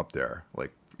whenever we were up there,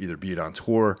 like either be it on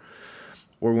tour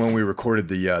or when we recorded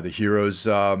the Heroes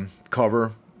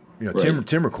cover. Right.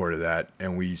 Tim recorded that,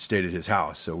 and we stayed at his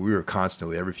house. So we were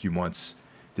constantly, every few months,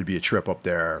 there'd be a trip up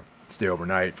there, stay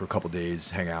overnight for a couple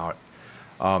days, hang out.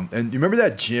 And you remember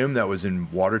that gym that was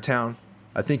in Watertown?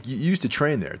 I think you used to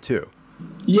train there too.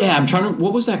 Yeah, I'm trying to.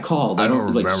 What was that called? I don't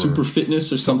remember. Like Super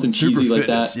Fitness or something cheesy like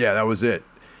that. Yeah, that was it.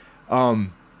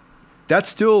 That's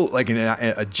still like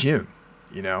a gym,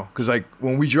 because like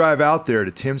when we drive out there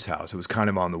to Tim's house, it was kind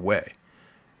of on the way.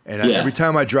 And every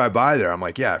time I drive by there, I'm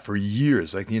like, for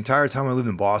years, like the entire time I lived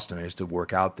in Boston, I used to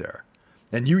work out there.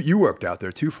 And you worked out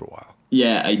there too for a while.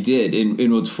 Yeah, I did.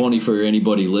 And what's funny for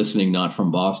anybody listening not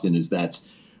from Boston is that's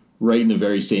right in the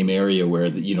very same area where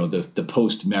the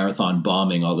post-marathon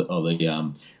bombing, all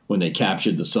the when they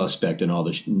captured the suspect and all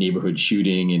the neighborhood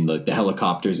shooting and the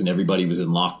helicopters and everybody was in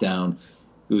lockdown.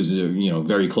 It was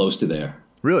very close to there.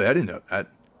 Really, I didn't know that.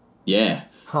 Yeah.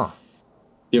 Huh.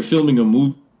 They're filming a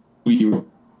movie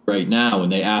right now,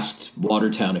 and they asked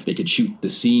Watertown if they could shoot the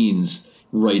scenes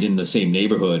right in the same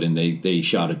neighborhood, and they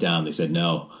shot it down. They said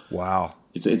no. Wow.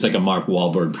 It's like a Mark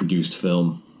Wahlberg produced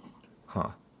film.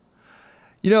 Huh.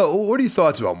 What are your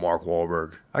thoughts about Mark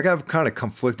Wahlberg? I have kind of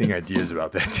conflicting ideas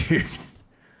about that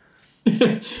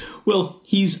dude. Well,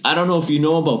 I don't know if you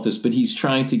know about this, but he's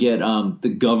trying to get the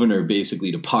governor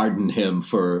basically to pardon him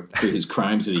for his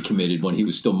crimes that he committed when he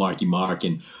was still Marky Mark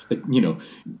and,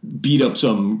 beat up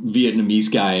some Vietnamese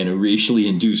guy in a racially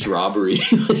induced robbery.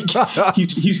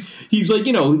 He's like,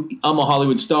 I'm a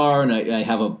Hollywood star and I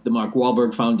have the Mark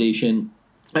Wahlberg Foundation.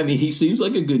 I mean, he seems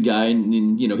like a good guy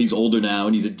and he's older now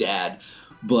and he's a dad,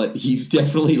 but he's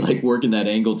definitely like working that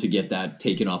angle to get that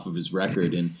taken off of his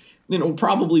record. And it'll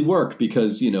probably work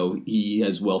because, he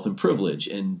has wealth and privilege,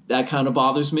 and that kind of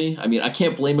bothers me. I mean, I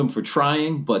can't blame him for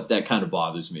trying, but that kind of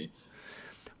bothers me.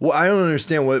 Well, I don't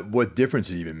understand what difference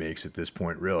it even makes at this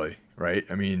point, really, right?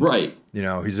 I mean, right.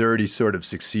 He's already sort of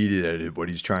succeeded at what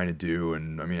he's trying to do,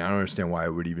 and I mean, I don't understand why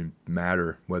it would even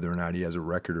matter whether or not he has a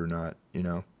record or not, I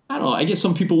don't know. I guess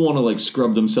some people want to like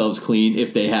scrub themselves clean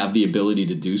if they have the ability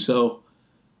to do so,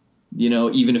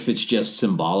 even if it's just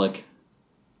symbolic.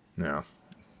 Yeah.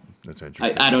 That's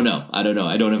interesting. I don't know. I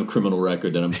don't have a criminal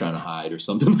record that I'm trying to hide or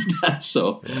something like that.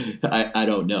 So I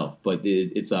don't know. But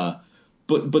it's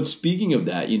but speaking of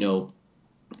that,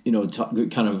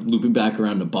 kind of looping back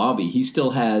around to Bobby, he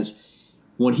still has.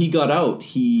 When he got out,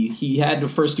 he had a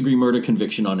first-degree murder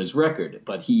conviction on his record,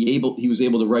 but he was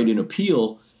able to write an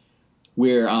appeal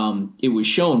where it was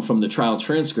shown from the trial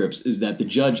transcripts is that the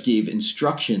judge gave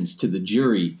instructions to the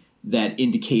jury that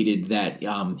indicated that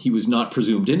he was not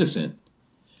presumed innocent.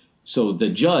 So the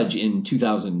judge in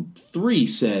 2003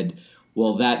 said,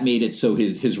 well, that made it so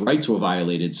his rights were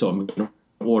violated, so I'm going to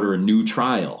order a new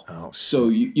trial. Oh, so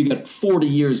you got 40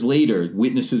 years later,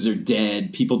 witnesses are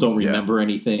dead, people don't remember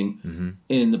anything,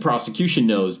 and the prosecution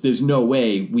knows there's no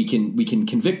way we can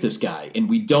convict this guy, and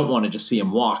we don't want to just see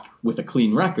him walk with a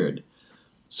clean record.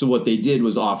 So what they did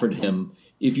was offered him,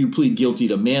 if you plead guilty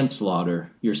to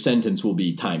manslaughter, your sentence will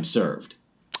be time served.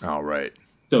 Oh, right.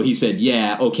 So he said,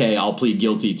 yeah, okay, I'll plead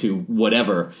guilty to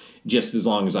whatever, just as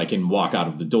long as I can walk out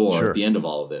of the door at the end of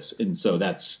all of this. And so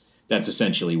that's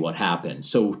essentially what happened.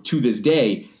 So to this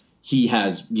day, he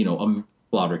has, a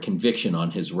manslaughter conviction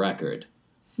on his record,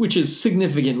 which is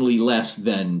significantly less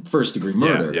than first-degree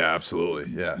murder. Yeah,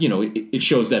 absolutely, yeah. It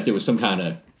shows that there was some kind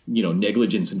of,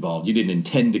 negligence involved. You didn't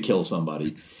intend to kill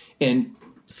somebody. And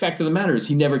the fact of the matter is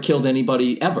he never killed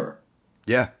anybody ever.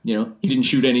 Yeah. He didn't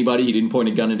shoot anybody. He didn't point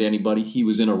a gun at anybody. He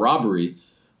was in a robbery,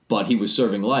 but he was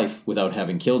serving life without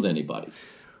having killed anybody.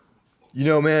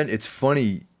 Man, it's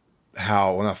funny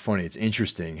how, well, not funny, it's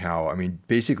interesting how, I mean,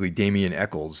 basically Damien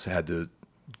Echols had to,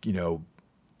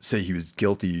 say he was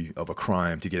guilty of a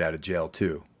crime to get out of jail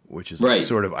too, which is like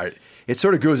it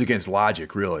sort of goes against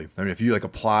logic, really. I mean, if you like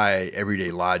apply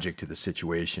everyday logic to the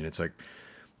situation, it's like,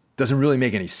 doesn't really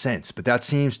make any sense, but that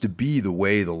seems to be the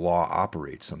way the law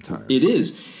operates sometimes. It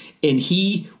is. And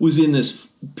he was in this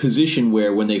position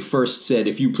where when they first said,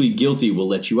 if you plead guilty, we'll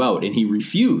let you out, and he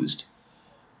refused.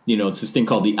 It's this thing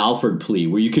called the Alford plea,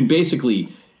 where you can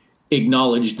basically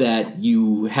acknowledge that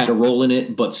you had a role in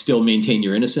it, but still maintain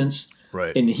your innocence.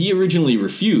 Right. And he originally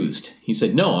refused. He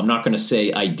said, no, I'm not going to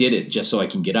say I did it just so I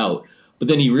can get out. But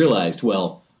then he realized,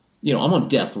 well, I'm on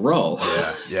death row.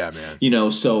 Yeah,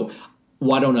 man. So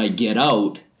why don't I get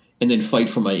out and then fight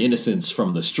for my innocence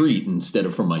from the street instead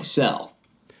of from my cell?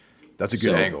 That's a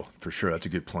good angle, for sure. That's a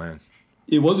good plan.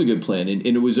 It was a good plan, and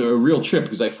it was a real trip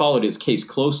because I followed his case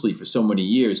closely for so many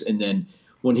years. And then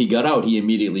when he got out, he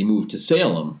immediately moved to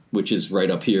Salem, which is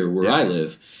right up here where I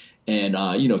live. And,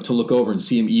 to look over and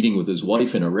see him eating with his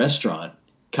wife in a restaurant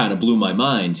kind of blew my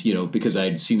mind, because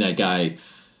I'd seen that guy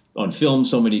on film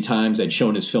so many times. I'd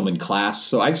shown his film in class.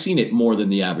 So I've seen it more than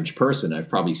the average person. I've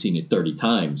probably seen it 30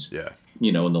 times,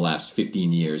 in the last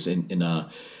 15 years. And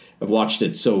I've watched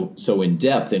it so in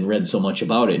depth and read so much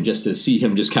about it. And just to see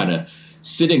him just kind of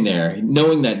sitting there,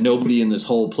 knowing that nobody in this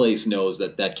whole place knows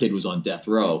that kid was on death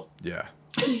row. Yeah.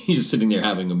 He's just sitting there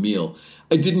having a meal.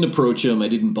 I didn't approach him. I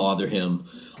didn't bother him.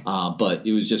 But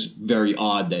it was just very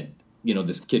odd that,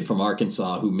 this kid from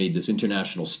Arkansas who made this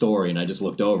international story, and I just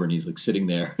looked over and he's like sitting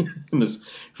there in this,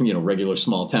 regular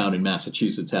small town in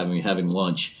Massachusetts having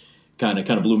lunch. Kind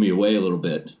of blew me away a little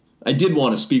bit. I did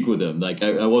want to speak with him. Like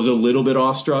I was a little bit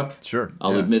awestruck. Sure.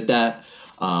 I'll admit that.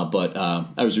 But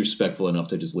I was respectful enough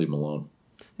to just leave him alone.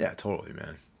 Yeah, totally,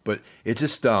 man. But it's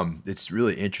just it's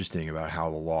really interesting about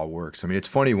how the law works. I mean, it's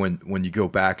funny when you go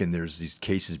back and there's these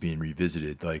cases being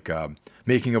revisited, like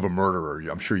Making of a Murderer.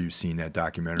 I'm sure you've seen that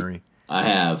documentary. I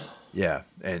have. Yeah,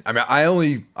 and I mean,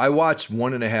 I watched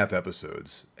 1.5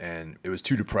 episodes, and it was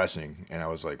too depressing, and I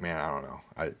was like, man, I don't know.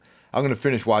 I'm gonna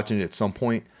finish watching it at some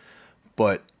point,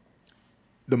 but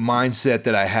the mindset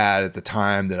that I had at the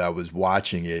time that I was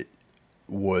watching it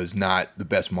was not the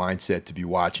best mindset to be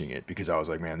watching it, because I was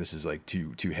like, man, this is like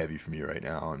too heavy for me right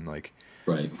now. And like,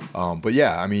 right. But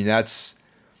yeah, I mean, that's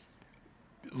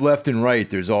left and right.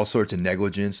 There's all sorts of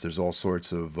negligence. There's all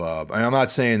sorts of, and I'm not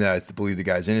saying that I believe the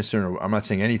guy's innocent, or I'm not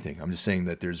saying anything. I'm just saying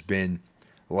that there's been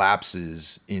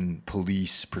lapses in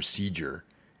police procedure.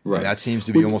 Right. And that seems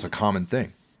to be almost a common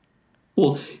thing.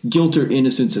 Well, guilt or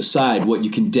innocence aside, what you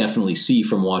can definitely see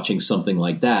from watching something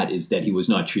like that is that he was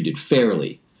not treated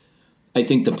fairly. I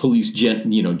think the police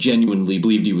genuinely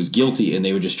believed he was guilty, and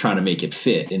they were just trying to make it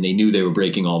fit, and they knew they were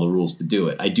breaking all the rules to do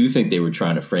it. I do think they were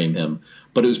trying to frame him,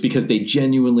 but it was because they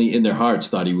genuinely in their hearts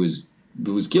thought he was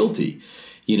guilty.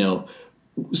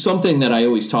 Something that I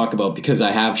always talk about, because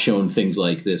I have shown things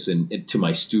like this to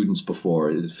my students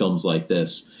before, is films like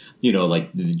this,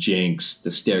 like The Jinx,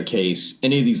 The Staircase,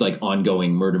 any of these like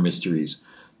ongoing murder mysteries.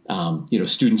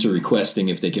 Students are requesting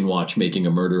if they can watch Making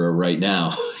a Murderer right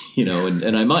now,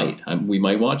 and I might. We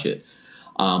might watch it.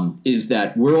 Is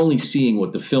that we're only seeing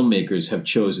what the filmmakers have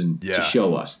chosen to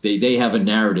show us. They have a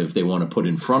narrative they want to put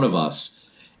in front of us,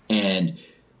 and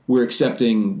we're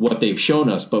accepting what they've shown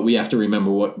us, but we have to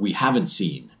remember what we haven't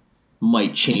seen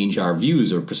might change our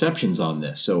views or perceptions on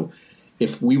this. So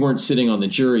if we weren't sitting on the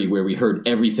jury where we heard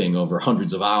everything over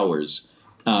hundreds of hours,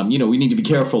 we need to be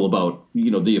careful about,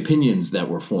 the opinions that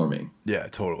we're forming. Yeah,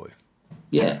 totally.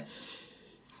 Yeah.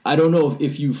 I don't know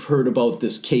if you've heard about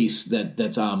this case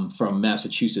that's from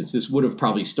Massachusetts. This would have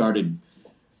probably started.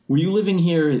 Were you living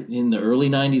here in the early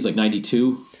 90s, like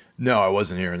 92? No, I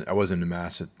wasn't here. I wasn't in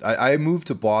Massachusetts. I moved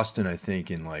to Boston, I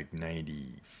think, in like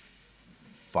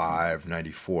 95,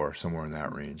 94, somewhere in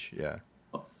that range. Yeah.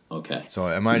 Okay. So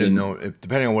I might have known,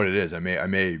 depending on what it is, I may or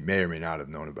may not have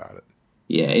known about it.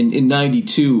 Yeah, in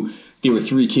 92, there were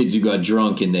 3 kids who got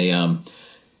drunk, and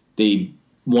they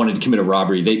wanted to commit a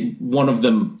robbery. One of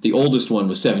them, the oldest one,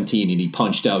 was 17, and he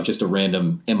punched out just a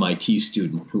random MIT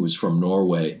student who was from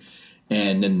Norway.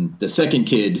 And then the second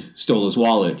kid stole his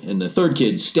wallet, and the third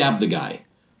kid stabbed the guy.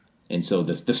 And so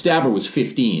the stabber was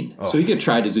 15. Oh. So he got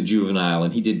tried as a juvenile,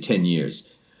 and he did 10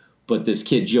 years. But this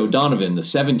kid, Joe Donovan, the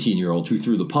 17-year-old who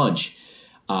threw the punch,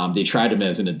 they tried him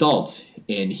as an adult,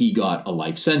 and he got a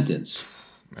life sentence.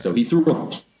 So he threw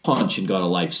a punch and got a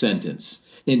life sentence.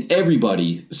 And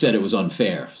everybody said it was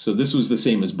unfair. So this was the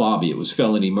same as Bobby. It was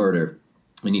felony murder.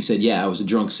 And he said, yeah, I was a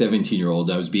drunk 17-year-old.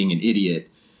 I was being an idiot.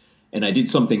 And I did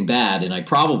something bad. And I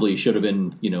probably should have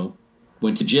been,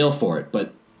 went to jail for it.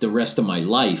 But the rest of my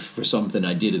life for something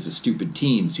I did as a stupid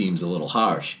teen seems a little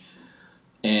harsh.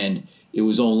 And it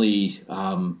was only,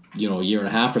 a year and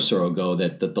a half or so ago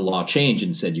that the law changed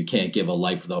and said you can't give a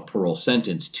life without parole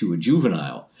sentence to a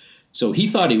juvenile. So he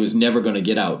thought he was never going to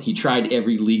get out. He tried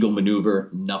every legal maneuver.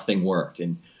 Nothing worked.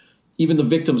 And even the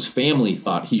victim's family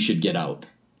thought he should get out.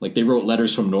 Like they wrote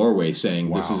letters from Norway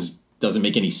saying this doesn't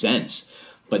make any sense.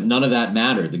 But none of that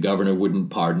mattered. The governor wouldn't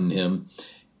pardon him.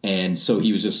 And so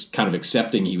he was just kind of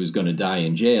accepting he was going to die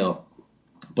in jail.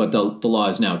 But the law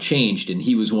has now changed, and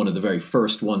he was one of the very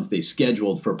first ones they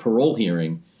scheduled for parole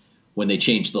hearing when they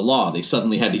changed the law. They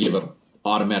suddenly had to give an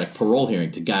automatic parole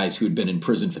hearing to guys who had been in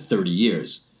prison for 30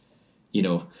 years. You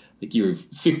know, like you're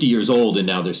 50 years old, and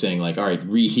now they're saying, like, all right,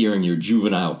 rehearing your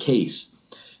juvenile case.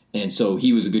 And so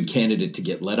he was a good candidate to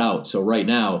get let out. So right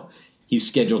now, he's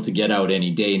scheduled to get out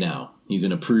any day now. He's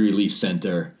in a pre-release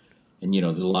center, and, you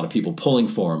know, there's a lot of people pulling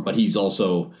for him, but he's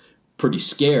also pretty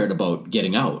scared about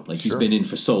getting out. Like he's been in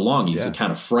for so long, he's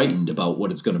kind of frightened about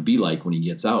what it's going to be like when he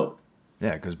gets out.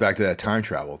 Yeah, it goes back to that time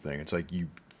travel thing. It's like you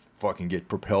fucking get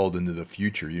propelled into the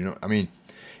future. You know, I mean,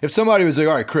 if somebody was like,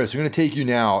 all right, Chris, we're going to take you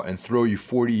now and throw you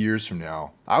 40 years from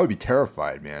now, I would be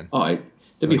terrified, man. Oh,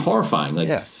 that'd be horrifying.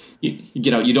 Like you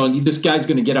get out, this guy's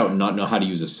going to get out and not know how to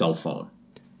use a cell phone.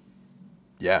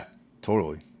 Yeah,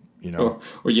 totally. You know,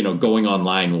 or you know, going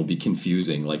online will be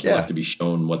confusing. Like you'll have to be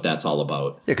shown what that's all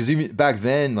about. Yeah, because even back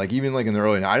then, like even like in the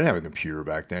early, I didn't have a computer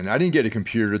back then. I didn't get a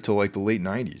computer until like the late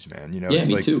 '90s, man. You know, it's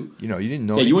me like, too. You know, you didn't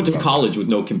know. Yeah, you went to college with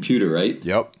no computer, right?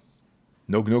 Yep.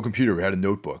 No computer. We had a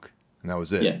notebook, and that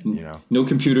was it. Yeah. You know, no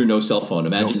computer, no cell phone.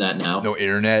 Imagine that now. No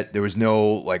internet. There was no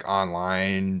like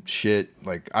online shit.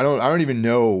 Like I don't even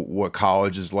know what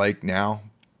college is like now,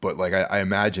 but like I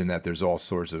imagine that there's all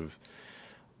sorts of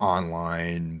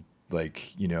online.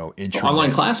 Like, you know,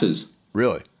 online classes.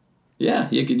 Really? Yeah.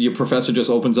 Your professor just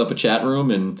opens up a chat room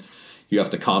and you have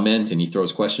to comment and he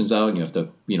throws questions out and you have to,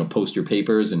 you know, post your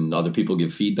papers and other people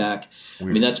give feedback.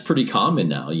 Weird. I mean, that's pretty common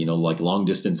now. You know, like long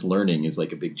distance learning is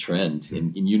like a big trend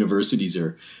and universities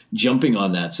are jumping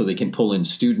on that so they can pull in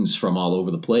students from all over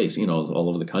the place, you know, all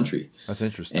over the country. That's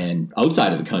interesting. And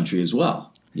outside of the country as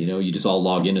well. You know, you just all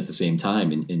log in at the same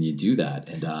time and you do that.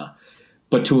 And,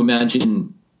 but to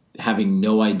imagine having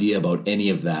no idea about any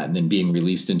of that and then being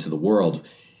released into the world.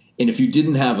 And if you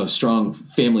didn't have a strong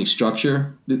family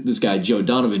structure, this guy, Joe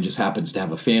Donovan, just happens to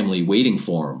have a family waiting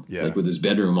for him, like with his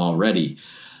bedroom all ready.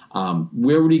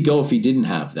 Where would he go if he didn't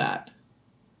have that?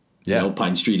 Yeah. You know,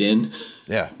 Pine Street Inn.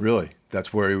 Yeah, really.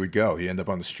 That's where he would go. He'd end up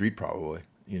on the street probably,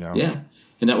 you know? Yeah.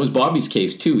 And that was Bobby's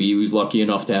case too. He was lucky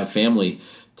enough to have family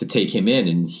to take him in.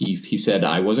 And he said,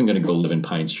 I wasn't going to go live in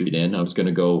Pine Street Inn. I was going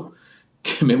to go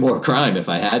commit more crime if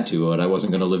I had to, but I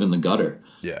wasn't going to live in the gutter.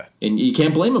 Yeah. And you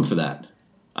can't blame him for that.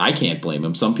 I can't blame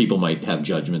him. Some people might have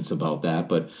judgments about that,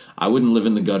 but I wouldn't live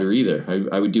in the gutter either.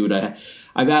 I would do what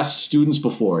I've asked students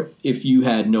before, if you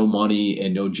had no money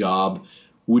and no job,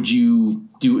 would you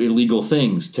do illegal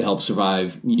things to help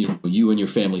survive, you and your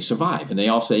family survive? And they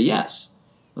all say yes.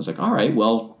 I was like, all right,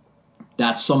 well,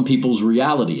 that's some people's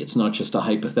reality. It's not just a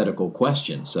hypothetical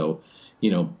question. So,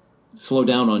 slow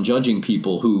down on judging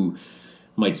people who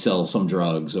might sell some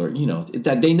drugs or,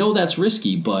 that they know that's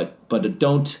risky, but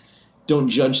don't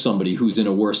judge somebody who's in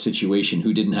a worse situation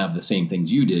who didn't have the same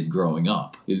things you did growing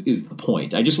up is the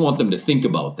point. I just want them to think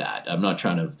about that. I'm not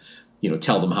trying to,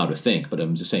 tell them how to think, but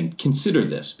I'm just saying, consider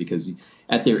this because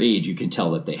at their age, you can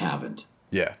tell that they haven't.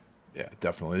 Yeah. Yeah,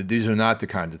 definitely. These are not the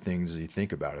kind of things you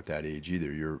think about at that age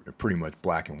either. You're pretty much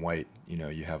black and white.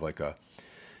 You have like a,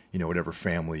 whatever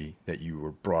family that you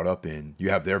were brought up in, you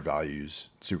have their values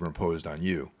superimposed on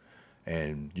you.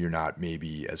 And you're not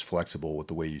maybe as flexible with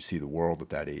the way you see the world at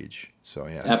that age. So,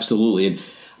 yeah. Absolutely. And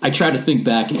I try to think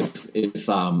back if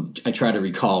I try to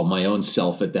recall my own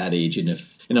self at that age.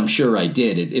 And I'm sure I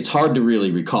did. It's hard to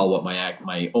really recall what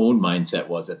my own mindset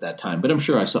was at that time. But I'm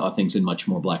sure I saw things in much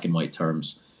more black and white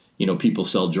terms. People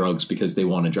sell drugs because they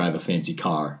want to drive a fancy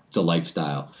car. It's a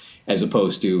lifestyle. As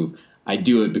opposed to, I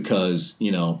do it because,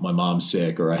 my mom's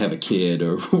sick or I have a kid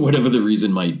or whatever the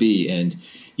reason might be. And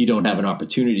you don't have an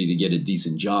opportunity to get a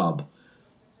decent job.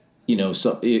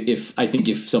 So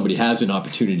if somebody has an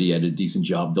opportunity at a decent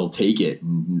job, they'll take it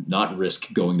and not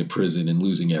risk going to prison and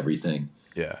losing everything.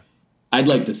 Yeah. I'd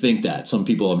like to think that. Some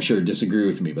people, I'm sure, disagree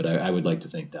with me, but I would like to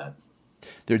think that.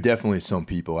 There are definitely some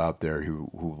people out there who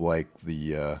like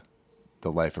the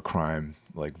life of crime,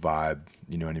 like vibe.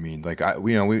 You know what I mean? Like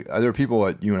there are people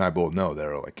that you and I both know that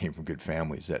are like came from good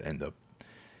families that end up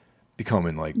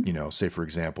becoming like, say for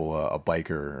example, a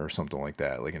biker or something like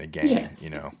that, like in a gang,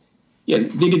 Yeah,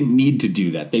 they didn't need to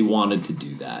do that. They wanted to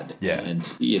do that. Yeah. And,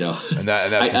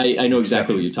 that's I know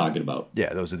exactly what you're talking about.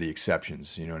 Yeah, those are the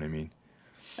exceptions. You know what I mean?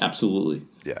 Absolutely.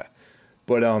 Yeah.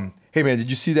 But, hey, man, did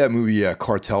you see that movie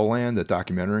Cartel Land, that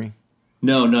documentary?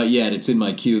 No, not yet. It's in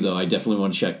my queue, though. I definitely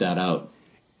want to check that out.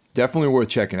 Definitely worth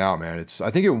checking out, man.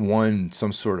 I think it won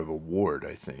some sort of award,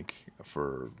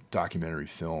 for documentary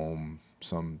film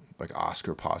like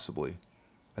Oscar possibly.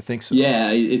 I think so.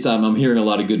 Yeah, it's I'm hearing a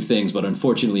lot of good things, but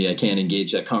unfortunately I can't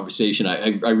engage that conversation.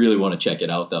 I really want to check it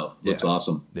out though. Looks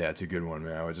awesome. Yeah, it's a good one,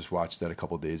 man. I just watched that a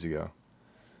couple days ago.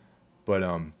 But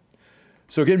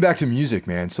so getting back to music,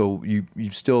 man. So you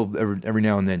still every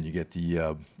now and then you get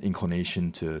the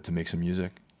inclination to make some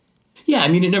music. Yeah, I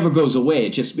mean, it never goes away.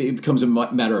 It becomes a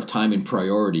matter of time and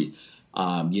priority.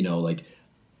 Like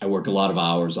I work a lot of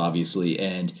hours, obviously,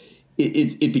 and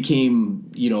it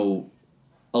became,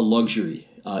 a luxury.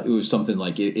 It was something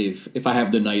like if I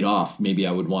have the night off, maybe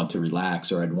I would want to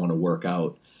relax or I'd want to work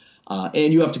out.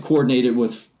 And you have to coordinate it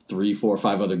with 3, 4,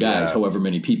 5 other guys, however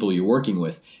many people you're working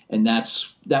with. And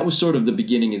that was sort of the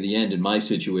beginning of the end in my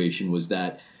situation, was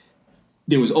that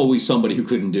there was always somebody who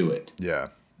couldn't do it. Yeah.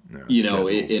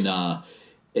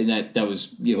 And that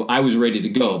was, I was ready to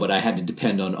go, but I had to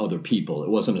depend on other people. It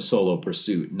wasn't a solo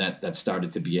pursuit. And that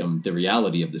started to become the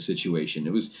reality of the situation.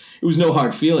 It was no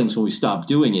hard feelings when we stopped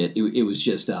doing it. It was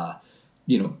just,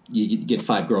 you get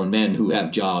 5 grown men who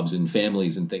have jobs and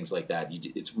families and things like that.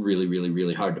 It's really, really,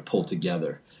 really hard to pull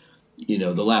together.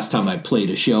 The last time I played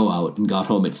a show out and got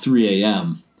home at 3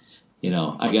 a.m.,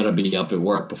 I got to be up at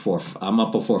work I'm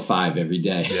up before 5 every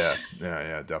day.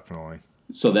 Yeah, definitely.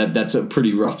 So that's a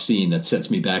pretty rough scene that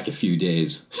sets me back a few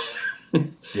days.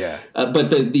 Yeah.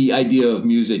 But the idea of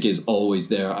music is always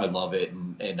there. I love it.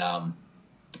 And I'm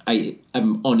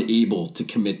unable to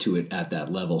commit to it at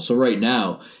that level. So right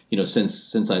now,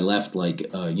 since I left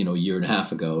a year and a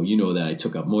half ago, that I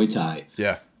took up Muay Thai.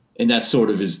 Yeah. And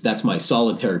that's my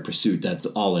solitary pursuit. That's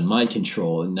all in my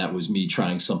control. And that was me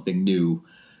trying something new.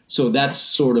 So that's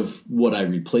sort of what I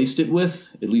replaced it with,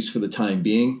 at least for the time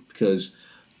being, because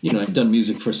I've done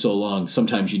music for so long.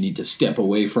 Sometimes you need to step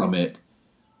away from it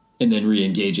and then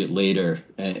re-engage it later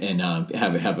and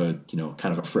have a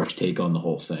kind of a fresh take on the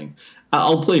whole thing.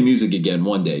 I'll play music again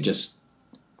one day, just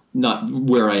not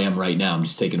where I am right now. I'm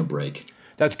just taking a break.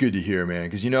 That's good to hear, man,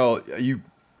 because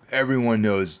everyone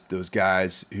knows those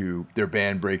guys who their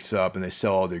band breaks up and they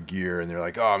sell all their gear and they're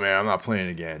like, oh man, I'm not playing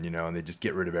again, and they just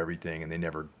get rid of everything and they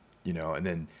never, and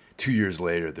then 2 years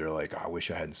later, they're like, oh, I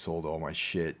wish I hadn't sold all my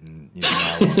shit, and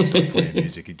now I want to start playing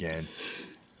music again.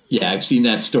 Yeah, I've seen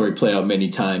that story play out many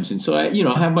times, and so I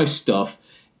have my stuff,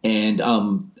 and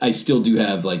I still do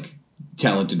have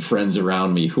talented friends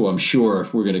around me who I'm sure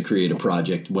we're going to create a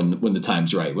project when the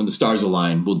time's right, when the stars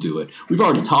align. We'll do it. We've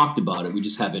already talked about it. We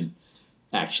just haven't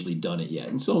actually done it yet,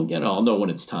 and so I'll know when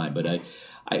it's time. But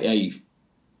I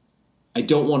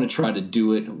don't want to try to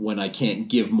do it when I can't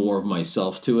give more of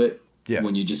myself to it. Yeah.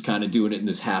 When you're just kind of doing it in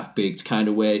this half-baked kind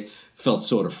of way, felt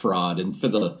sort of fraud. And for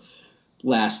the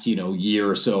last, year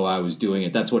or so I was doing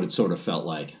it, that's what it sort of felt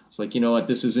like. It's like, what,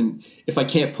 this isn't, if I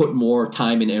can't put more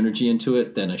time and energy into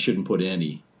it, then I shouldn't put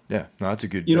any. Yeah, no, that's a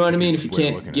good, you know what I mean? If you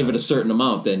can't give it a certain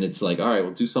amount, then it's like, all right,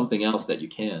 well, do something else that you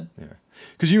can. Yeah.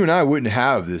 Because you and I wouldn't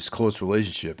have this close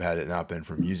relationship had it not been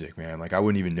for music, man. Like, I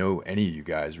wouldn't even know any of you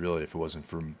guys, really, if it wasn't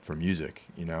for music,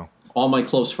 All my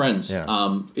close friends,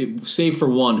 save for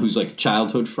one who's like a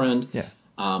childhood friend. Yeah.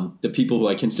 The people who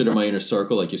I consider my inner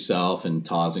circle, like yourself and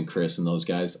Taz and Chris and those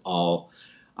guys, all,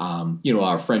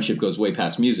 our friendship goes way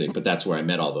past music, but that's where I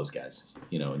met all those guys,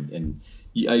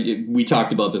 we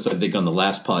talked about this, I think, on the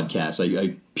last podcast.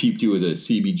 I peeped you with a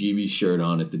CBGB shirt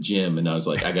on at the gym, and I was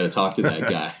like, I got to talk to that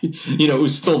guy. It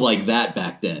was still like that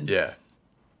back then. Yeah.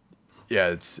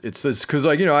 Yeah, it's because,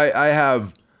 I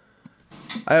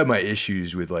have my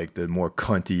issues with, the more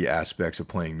cunty aspects of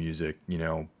playing music,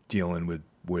 dealing with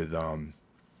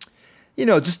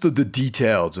just the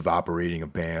details of operating a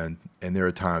band. And there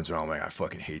are times where I'm like, I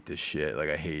fucking hate this shit.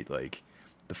 I hate,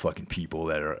 the fucking people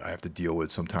that I have to deal with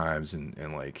sometimes and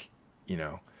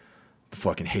the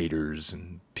fucking haters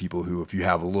and people who, if you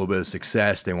have a little bit of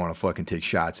success, they want to fucking take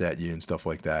shots at you and stuff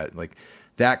like that.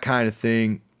 That kind of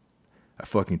thing, I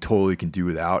fucking totally can do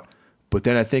without. But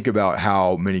then I think about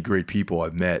how many great people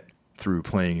I've met through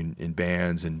playing in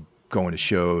bands and going to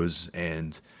shows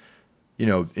and,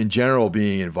 in general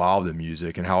being involved in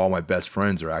music, and how all my best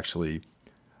friends are actually,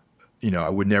 I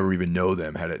would never even know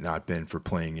them had it not been for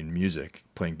playing in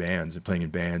bands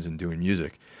and doing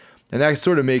music. And that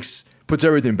sort of puts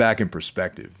everything back in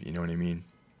perspective, you know what I mean?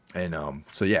 And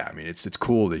so yeah, I mean, it's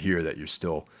cool to hear that you're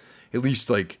still, at least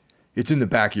it's in the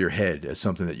back of your head as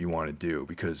something that you want to do,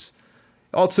 because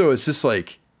also it's just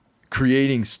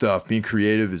creating stuff, being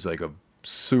creative is a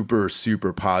super,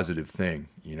 super positive thing,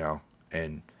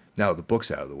 and now the book's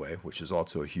out of the way, which is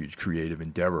also a huge creative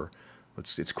endeavor.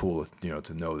 It's cool,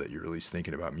 to know that you're at least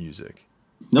thinking about music.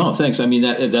 No, thanks. I mean,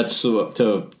 that's what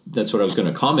I was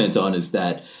going to comment on, is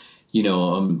that,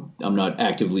 I'm not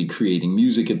actively creating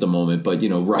music at the moment, but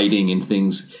writing and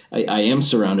things. I am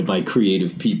surrounded by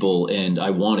creative people, and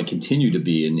I want to continue to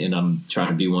be, and I'm trying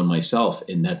to be one myself.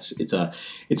 And it's a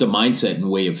mindset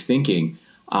and way of thinking.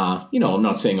 I'm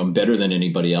not saying I'm better than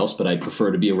anybody else, but I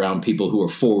prefer to be around people who are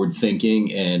forward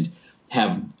thinking and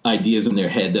have ideas in their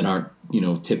head that aren't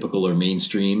typical or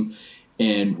mainstream,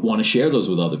 and want to share those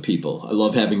with other people. I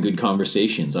love having good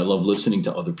conversations. I love listening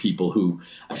to other people who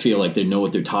I feel like they know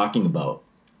what they're talking about.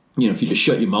 If you just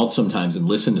shut your mouth sometimes and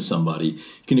listen to somebody,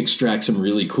 you can extract some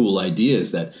really cool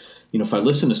ideas that, if I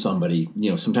listen to somebody,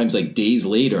 sometimes like days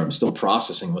later, I'm still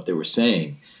processing what they were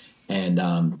saying. And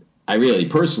I really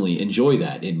personally enjoy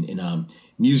that. And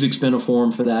music's been a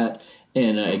forum for that.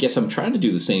 And I guess I'm trying to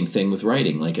do the same thing with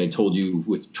writing. Like I told you,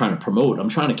 with trying to promote, I'm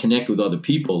trying to connect with other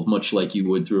people, much like you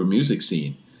would through a music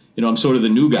scene. I'm sort of the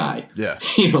new guy. Yeah.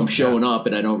 I'm showing up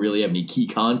and I don't really have any key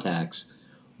contacts,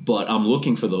 but I'm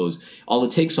looking for those. All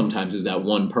it takes sometimes is that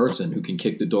one person who can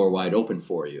kick the door wide open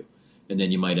for you. And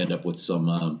then you might end up with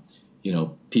some,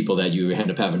 people that you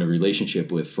end up having a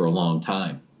relationship with for a long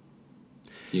time.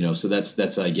 So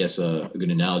that's I guess, a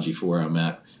good analogy for where I'm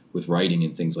at with writing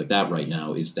and things like that right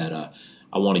now, is that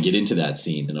I want to get into that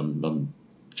scene, and I'm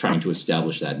trying to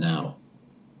establish that now.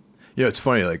 It's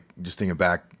funny, like just thinking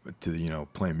back to the,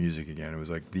 playing music again. It was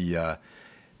like we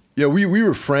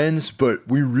were friends, but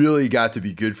we really got to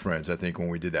be good friends, I think, when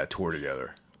we did that tour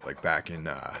together, like back in,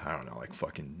 I don't know, like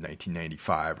fucking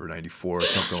 1995 or 94 or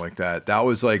something like that. That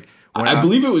was like, I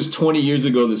believe it was 20 years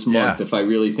ago this month, if I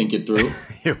really think it through.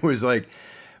 It was like,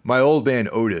 my old band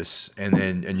Otis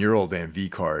and your old band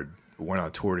V-Card went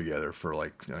on tour together for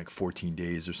like 14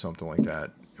 days or something like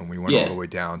that, and we went all the way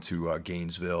down to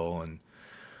Gainesville, and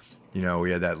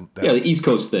we had that the East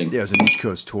Coast thing. Yeah, it was an East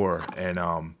Coast tour, and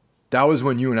that was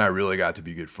when you and I really got to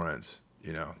be good friends.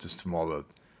 Just from all the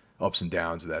ups and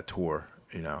downs of that tour.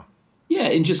 Yeah,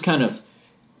 and just kind of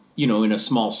in a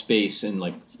small space, and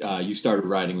like you started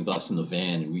riding with us in the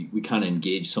van, and we kind of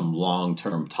engaged some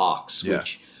long-term talks,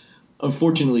 which.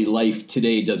 Unfortunately, life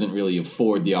today doesn't really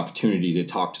afford the opportunity to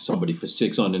talk to somebody for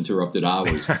 6 uninterrupted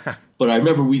hours. But I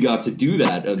remember we got to do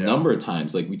that a number of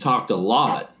times. Like, we talked a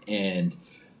lot, and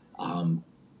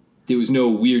there was no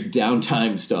weird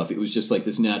downtime stuff. It was just like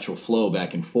this natural flow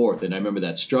back and forth. And I remember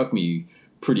that struck me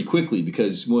pretty quickly,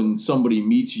 because when somebody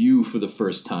meets you for the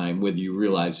first time, whether you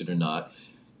realize it or not,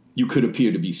 you could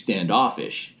appear to be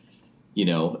standoffish,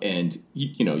 and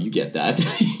you get that.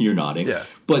 You're nodding. Yeah.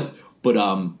 But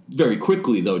very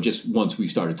quickly, though, just once we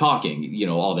started talking,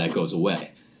 all that goes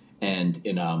away. And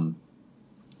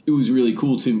it was really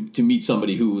cool to meet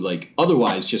somebody who, like,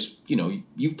 otherwise just,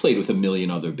 you've played with a million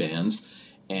other bands,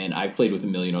 and I've played with a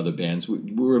million other bands.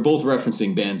 We were both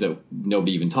referencing bands that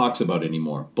nobody even talks about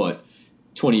anymore. But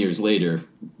 20 years later,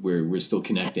 we're still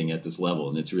connecting at this level,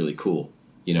 and it's really cool.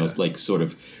 It's like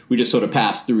we just sort of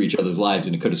passed through each other's lives,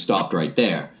 and it could have stopped right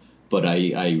there. But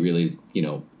I really,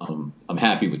 I'm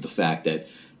happy with the fact that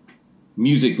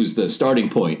music was the starting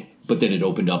point, but then it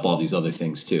opened up all these other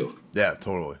things too. Yeah,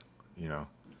 totally.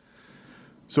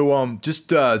 So just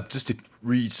to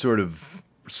sort of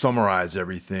summarize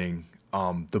everything,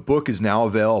 the book is now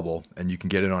available, and you can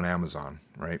get it on Amazon,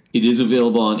 right? It is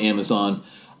available on Amazon.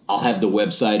 I'll have the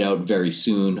website out very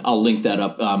soon. I'll link that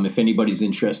up. If anybody's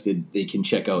interested, they can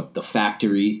check out The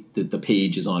Factory. The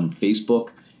page is on Facebook.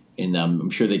 And I'm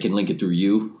sure they can link it through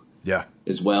you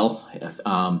as well.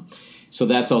 So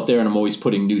that's out there, and I'm always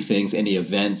putting new things, any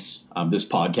events. This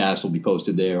podcast will be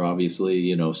posted there,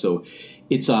 obviously. So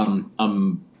it's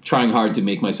I'm trying hard to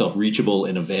make myself reachable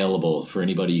and available for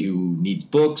anybody who needs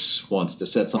books, wants to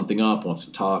set something up, wants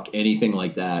to talk, anything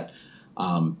like that.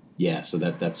 So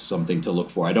that's something to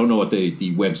look for. I don't know what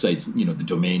the website's, the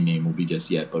domain name will be just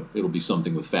yet, but it'll be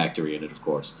something with Factory in it, of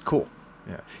course. Cool.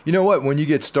 Yeah. You know what? When you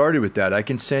get started with that, I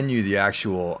can send you the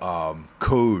actual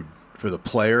code for the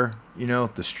player,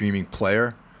 the streaming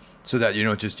player, so that you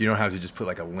don't have to just put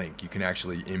like a link. You can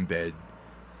actually embed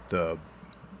the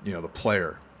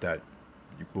player that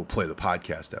will play the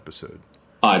podcast episode.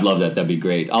 Oh, I'd love that. That'd be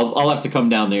great. I'll have to come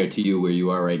down there to you where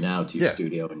you are right now, to your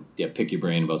studio, and pick your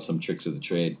brain about some tricks of the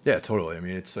trade. Yeah, totally. I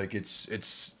mean, it's like it's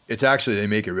actually, they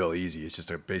make it real easy. It's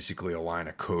just basically a line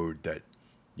of code that.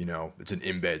 It's an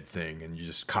embed thing, and you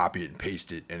just copy it and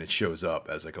paste it, and it shows up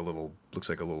as like looks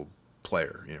like a little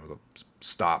player, the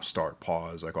stop, start,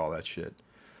 pause, like all that shit.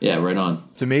 Yeah, right on.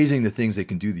 It's amazing the things they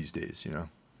can do these days, I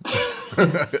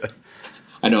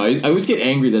know. I always get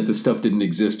angry that this stuff didn't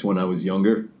exist when I was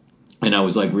younger, and I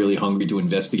was like really hungry to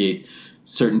investigate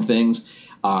certain things.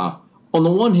 On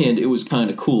the one hand, it was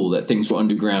kind of cool that things were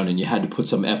underground and you had to put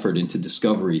some effort into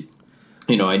discovery.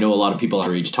 I know a lot of people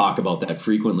our age talk about that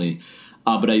frequently,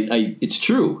 but it's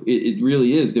true. It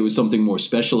really is. There was something more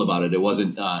special about it. It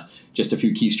wasn't just a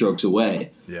few keystrokes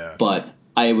away. Yeah. But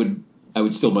I would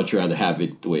still much rather have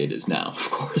it the way it is now,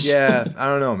 of course. Yeah, I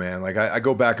don't know, man. Like I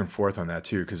go back and forth on that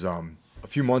too, because a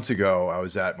few months ago I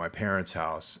was at my parents'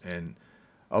 house, and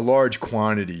a large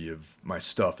quantity of my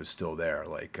stuff is still there.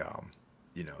 Like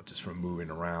just from moving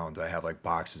around, I have like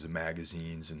boxes of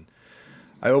magazines, and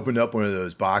I opened up one of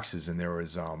those boxes, and there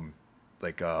was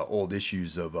old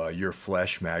issues of Your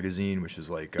Flesh magazine, which is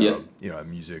like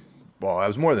music. Well, it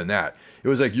was more than that. It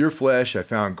was like Your Flesh. I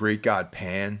found Great God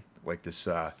Pan, like this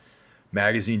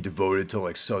magazine devoted to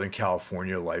like Southern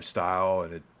California lifestyle,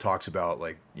 and it talks about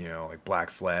like Black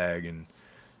Flag, and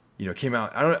came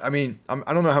out. I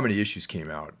don't know how many issues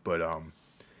came out, but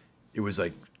it was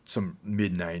like some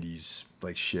mid '90s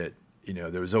like shit.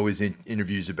 There was always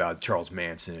interviews about Charles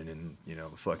Manson and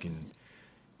the fucking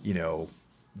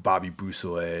Bobby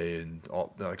Boussalet and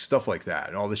all like stuff like that,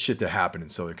 and all the shit that happened in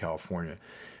Southern California.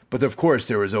 But of course,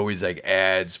 there was always like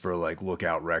ads for like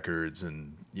Lookout Records,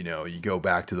 and you go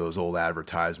back to those old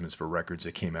advertisements for records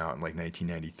that came out in like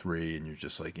 1993, and you're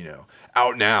just like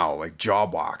out now, like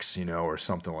Jawbox, or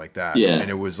something like that. Yeah. And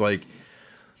it was like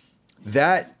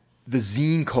that. The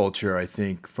zine culture, I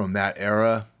think, from that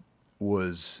era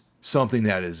was something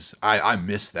that is I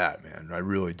miss that, man. I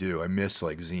really do. I miss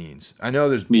like zines. I know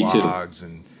there's blogs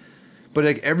but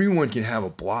like everyone can have a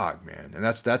blog, man. And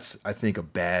that's I think a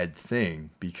bad thing,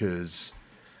 because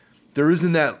there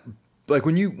isn't that, like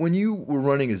when you were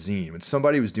running a zine, when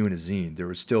somebody was doing a zine, there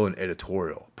was still an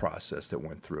editorial process that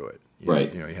went through it.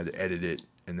 Right. You had to edit it,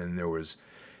 and then there was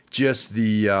just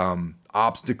the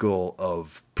obstacle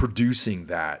of producing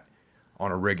that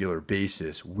on a regular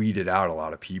basis weeded out a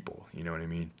lot of people. You know what I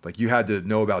mean? Like you had to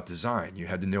know about design. You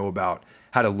had to know about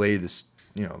how to lay this,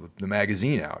 the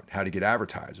magazine out, how to get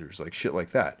advertisers, like shit like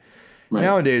that. Right.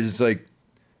 Nowadays, it's like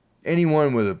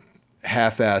anyone with a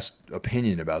half-assed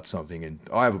opinion about something, and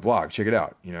I have a blog, check it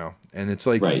out, And it's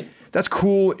like, right. That's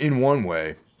cool in one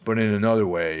way, but in another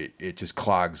way, it just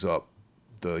clogs up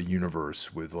the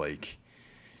universe with like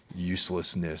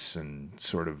uselessness and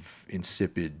sort of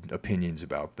insipid opinions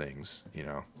about things,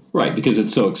 Right, because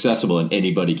it's so accessible and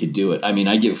anybody could do it. I mean,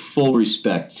 I give full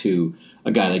respect to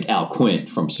a guy like Al Quint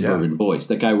from Suburban Voice.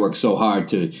 That guy worked so hard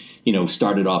to,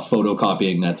 started off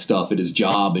photocopying that stuff at his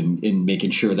job and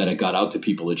making sure that it got out to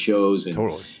people at shows. And,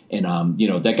 totally. And,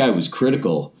 that guy was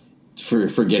critical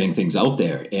for getting things out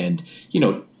there. And,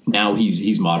 now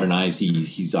he's modernized. He's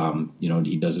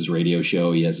he does his radio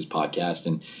show. He has his podcast,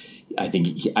 and I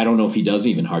think I don't know if he does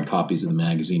even hard copies of the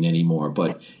magazine anymore,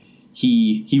 but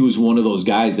he was one of those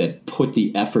guys that put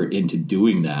the effort into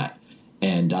doing that.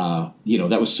 And,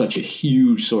 that was such a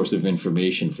huge source of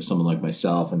information for someone like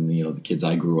myself and, the kids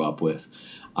I grew up with.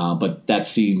 But that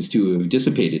seems to have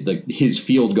dissipated. Like his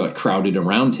field got crowded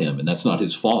around him, and that's not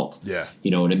his fault. Yeah.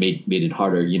 And it made it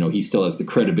harder. He still has the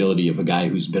credibility of a guy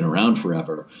who's been around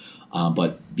forever.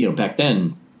 But, back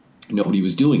then, nobody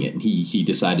was doing it, and he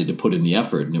decided to put in the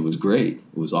effort, and it was great.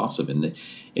 It was awesome.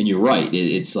 And you're right.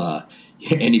 It's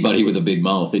anybody with a big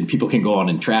mouth, and people can go on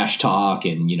and trash talk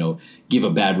and, give a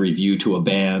bad review to a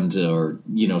band or,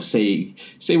 say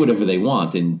whatever they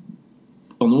want. And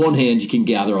on the one hand, you can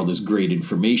gather all this great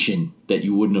information that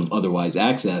you wouldn't have otherwise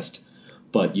accessed.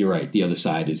 But you're right. The other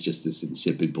side is just this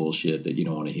insipid bullshit that you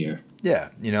don't want to hear.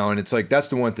 Yeah. And it's like, that's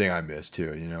the one thing I miss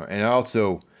too, and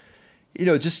also,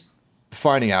 just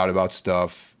finding out about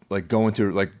stuff, like going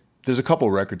to, like, there's a couple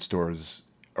record stores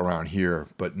around here,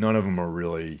 but none of them are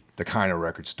really the kind of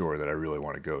record store that I really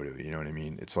want to go to. You know what I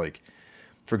mean? It's like,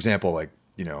 for example, like,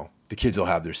 the Kids Will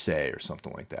Have Their Say or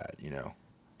something like that,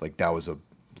 like that was a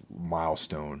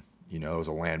milestone, it was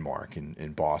a landmark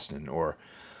in Boston, or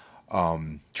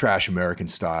Trash American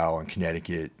Style in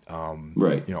Connecticut,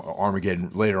 right.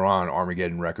 Armageddon, later on,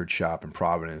 Armageddon Record Shop in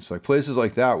Providence, like places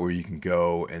like that where you can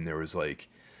go and there was like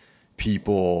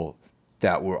people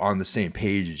that were on the same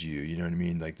page as you, you know what I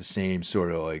mean? Like the same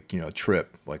sort of like,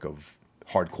 trip, like of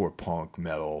hardcore punk,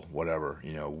 metal, whatever,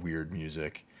 weird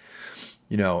music,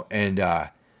 and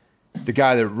the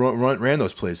guy that ran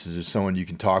those places is someone you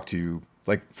can talk to.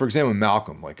 Like, for example,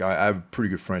 Malcolm, like I have a pretty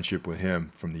good friendship with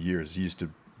him from the years. He used to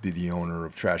be the owner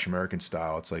of Trash American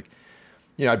Style. It's like,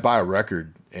 I'd buy a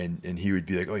record and he would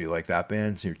be like, oh, you like that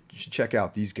band? So you should check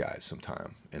out these guys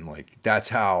sometime. And like, that's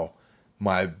how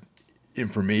my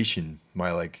information,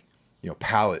 my like,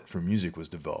 palette for music was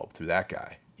developed through that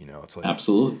guy. It's like,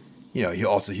 absolutely. He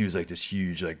was like this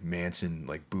huge like Manson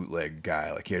like bootleg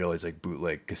guy. Like he had all these like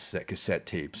bootleg cassette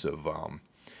tapes of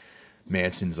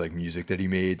Manson's like music that he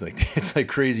made. Like it's like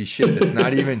crazy shit that's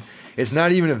not even it's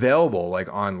not even available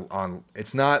like on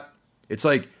it's not it's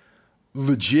like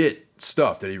legit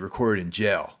stuff that he recorded in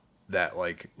jail that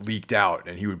like leaked out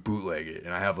and he would bootleg it.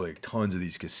 And I have like tons of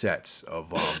these cassettes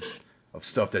of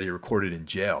stuff that he recorded in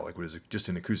jail, like was just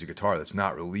an acoustic guitar that's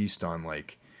not released on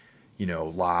like, you know,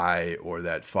 Lie or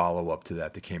that follow up to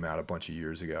that came out a bunch of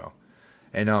years ago.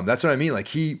 And that's what I mean. Like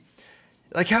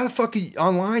how the fuck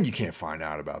online you can't find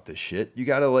out about this shit? You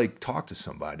got to like talk to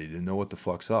somebody to know what the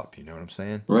fuck's up. You know what I'm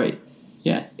saying? Right.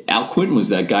 Yeah. Al Quinton was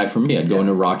that guy for me. I'd go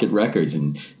into Rocket Records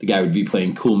and the guy would be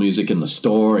playing cool music in the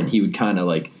store and he would kind of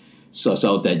like suss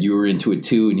out that you were into it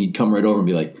too. And he'd come right over and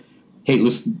be like, hey,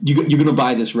 listen, you're going to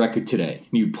buy this record today.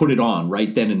 And you put it on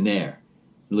right then and there.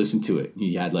 Listen to it.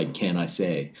 He had like, Can I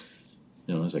Say?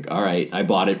 You know, I was like, all right. I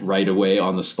bought it right away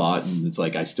on the spot. And it's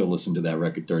like, I still listen to that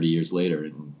record 30 years later.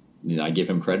 And you know, I give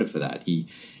him credit for that. He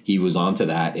was onto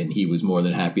that, and he was more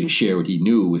than happy to share what he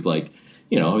knew with, like,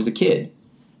 you know, I was a kid.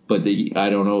 But I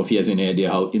don't know if he has any idea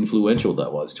how influential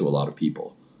that was to a lot of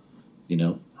people. You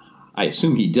know, I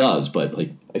assume he does, but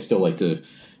like I still like to,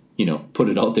 you know, put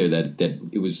it out there that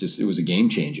it was a game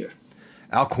changer.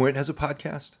 Al Quinton has a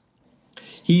podcast?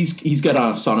 He's got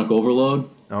a Sonic Overload.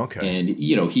 Okay. And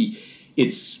you know,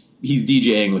 he's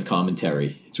DJing with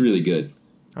commentary. It's really good.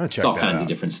 I'm gonna check it's all that kinds out. of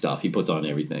different stuff. He puts on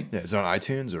everything. Yeah, is it on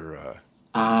iTunes or?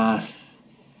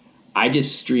 I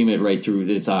just stream it right through.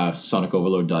 It's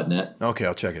sonicoverload.net. Okay,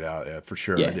 I'll check it out. Yeah, for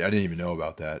sure. Yeah. I didn't even know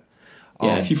about that.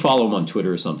 Yeah, if you follow him on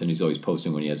Twitter or something, he's always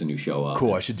posting when he has a new show up.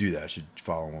 Cool. I should do that. I should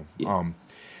follow him. Yeah.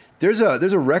 There's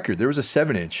a record. There was a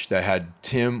 7-inch that had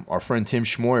our friend Tim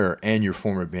Schmoyer, and your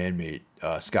former bandmate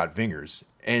Scott Vingers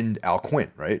and Al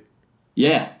Quint, right?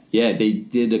 Yeah. They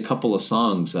did a couple of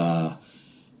songs. I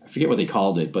forget what they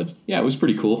called it, but yeah, it was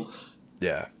pretty cool.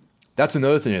 Yeah, that's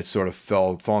another thing that sort of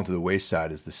fallen to the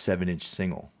wayside is the 7-inch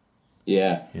single.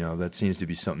 Yeah. You know, that seems to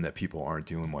be something that people aren't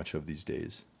doing much of these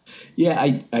days. Yeah,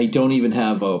 I don't even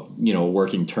have a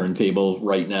working turntable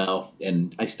right now,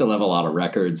 and I still have a lot of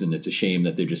records, and it's a shame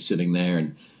that they're just sitting there.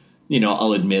 And you know,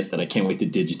 I'll admit that I can't wait to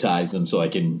digitize them so I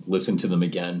can listen to them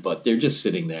again, but they're just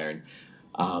sitting there.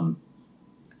 And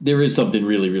there is something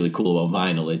really, really cool about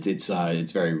vinyl.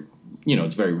 It's very, you know,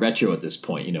 it's very retro at this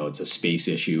point. You know, it's a space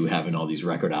issue having all these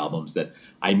record albums that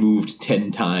I moved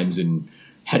 10 times and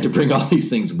had to bring all these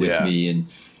things with me, and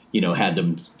you know, had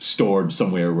them stored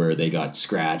somewhere where they got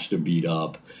scratched or beat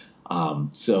up.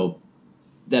 So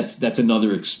that's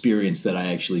another experience that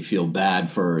I actually feel bad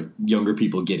for younger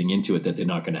people getting into it that they're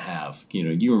not going to have. You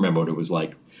know, you remember what it was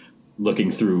like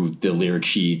looking through the lyric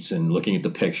sheets and looking at the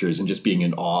pictures and just being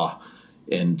in awe.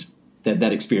 And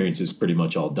that experience is pretty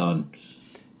much all done.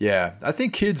 Yeah, I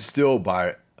think kids still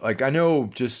buy. Like I know,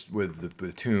 just with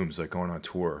the Tombs, like going on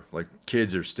tour, like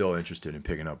kids are still interested in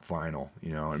picking up vinyl.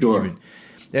 You know, and sure.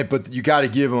 But you got to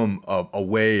give them a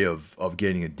way of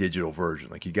getting a digital version.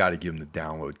 Like you got to give them the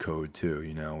download code too.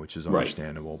 You know, which is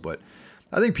understandable. Right. But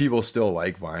I think people still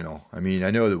like vinyl. I mean,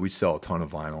 I know that we sell a ton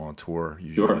of vinyl on tour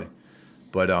usually. Sure.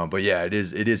 But yeah, it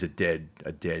is a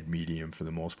dead medium for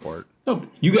the most part. No,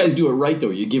 you guys do it right though.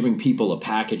 You're giving people a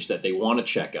package that they want to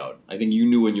check out. I think you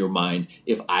knew in your mind,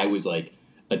 if I was like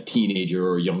a teenager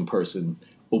or a young person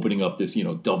opening up this, you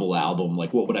know, double album,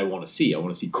 like what would I want to see? I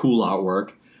want to see cool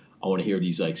artwork. I want to hear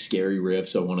these like scary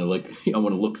riffs. I want to look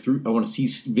through. I want to see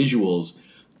visuals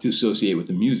to associate with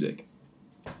the music.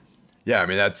 Yeah, I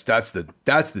mean that's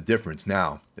the difference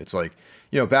now. It's like,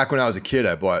 you know, back when I was a kid,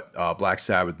 I bought Black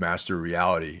Sabbath Master of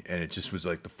Reality, and it just was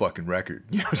like the fucking record.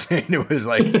 You know what I'm saying? It was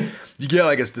like you get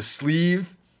like the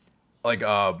sleeve, like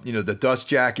you know, the dust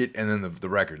jacket, and then the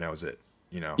record. And that was it.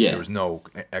 You know, there was no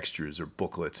extras or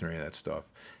booklets or any of that stuff.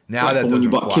 Now that doesn't when you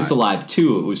bought fly. Kiss Alive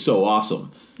 2, it was so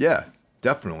awesome. Yeah,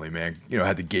 definitely, man. You know,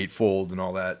 had the gatefold and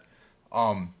all that.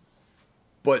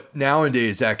 But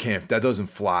nowadays that doesn't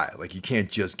fly. Like you can't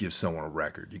just give someone a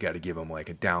record. You got to give them like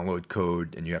a download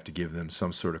code, and you have to give them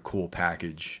some sort of cool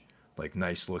package, like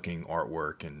nice looking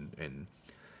artwork and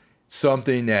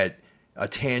something that a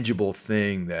tangible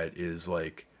thing that is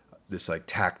like this like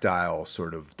tactile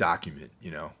sort of document.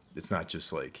 You know, it's not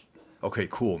just like, okay,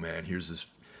 cool, man. Here's this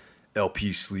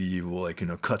LP sleeve. We'll like, you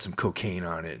know, cut some cocaine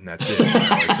on it, and that's it. You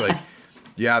know? It's like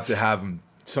you have to have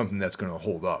something that's going to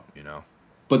hold up. You know.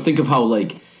 But think of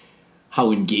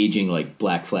how engaging like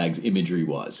Black Flag's imagery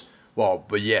was. Well,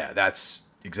 but yeah, that's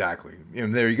exactly.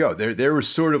 And there you go. There was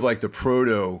sort of like the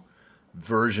proto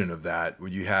version of that, where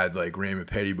you had like Raymond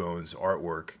Pettibone's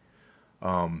artwork,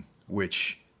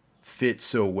 which fit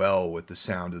so well with the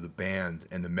sound of the band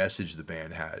and the message the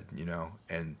band had, you know.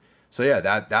 And so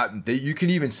yeah, you can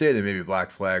even say that maybe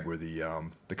Black Flag were the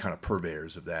kind of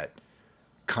purveyors of that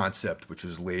concept, which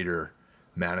was later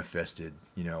manifested,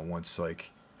 you know, once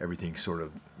like everything sort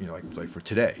of, you know, like for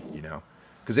today, you know,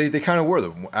 because they kind of were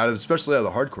especially out of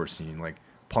the hardcore scene, like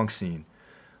punk scene.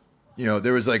 You know,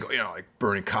 there was like, you know, like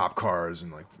burning cop cars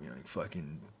and like, you know, like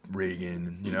fucking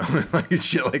Reagan, you know, like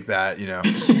shit like that, you know.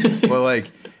 But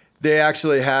like they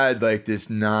actually had like this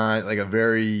like a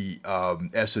very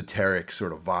esoteric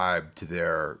sort of vibe to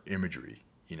their imagery,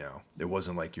 you know. It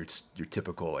wasn't like your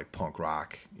typical like punk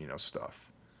rock, you know,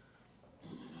 stuff.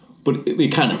 But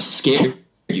it kind of scared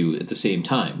you at the same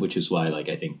time, which is why, like,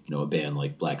 I think, you know, a band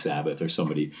like Black Sabbath or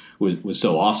somebody was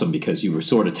so awesome, because you were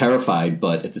sort of terrified,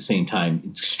 but at the same time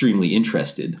extremely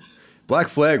interested. Black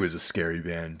Flag was a scary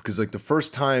band because like the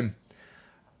first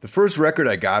record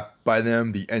I got by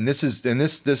them, and this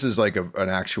is like an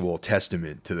actual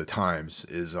testament to the times,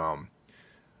 is I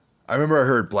remember I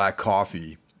heard Black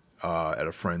Coffee at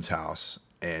a friend's house,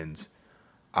 and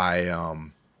I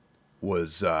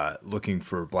was looking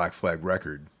for Black Flag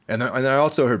record. And I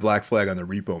also heard Black Flag on the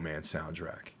Repo Man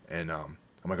soundtrack. And I'm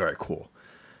like, all right, cool.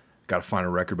 Got to find a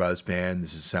record by this band.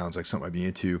 Sounds like something I'd be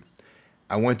into.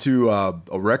 I went to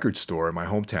a record store in my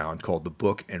hometown called the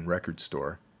Book and Record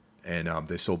Store. And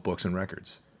they sold books and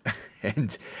records.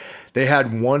 And they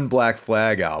had one Black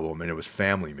Flag album, and it was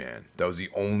Family Man. That was the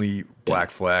only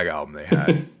Black Flag album they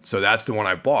had. So that's the one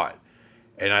I bought.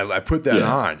 And I put that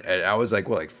on, and I was like,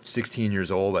 what, like 16 years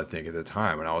old, I think, at the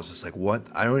time. And I was just like, what?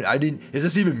 Is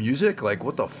this even music? Like,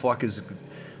 what the fuck is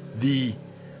the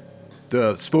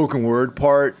spoken word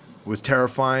part was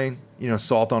terrifying, you know,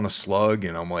 Salt on a Slug.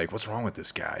 And I'm like, what's wrong with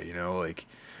this guy? You know, like,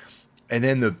 and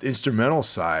then the instrumental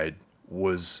side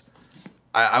was,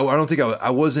 I don't think I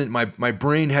wasn't, my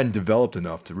brain hadn't developed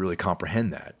enough to really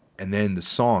comprehend that. And then the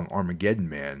song Armageddon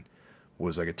Man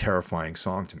was like a terrifying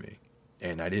song to me.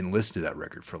 And I didn't listen to that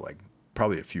record for like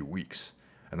probably a few weeks.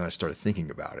 And then I started thinking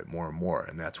about it more and more.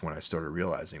 And that's when I started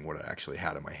realizing what I actually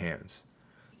had in my hands.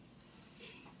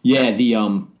 Yeah,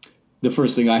 the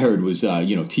first thing I heard was,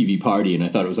 you know, TV Party. And I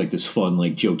thought it was like this fun,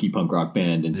 like jokey punk rock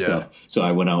band and stuff. So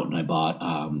I went out and I bought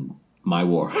My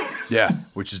War. Yeah,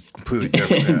 which is completely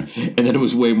different. And then it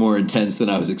was way more intense than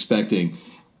I was expecting.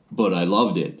 But I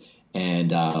loved it.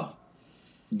 And,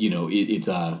 you know, it's,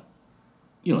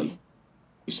 you know,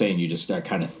 you're saying you just start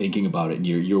kind of thinking about it, and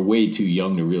you're way too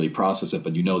young to really process it,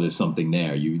 but you know there's something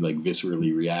there. You like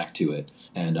viscerally react to it,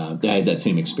 and I had that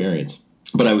same experience.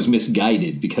 But I was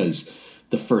misguided because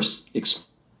the first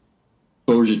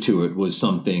exposure to it was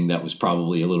something that was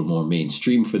probably a little more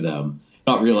mainstream for them,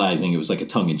 not realizing it was like a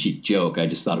tongue-in-cheek joke. I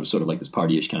just thought it was sort of like this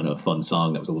partyish kind of fun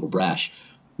song that was a little brash,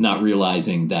 not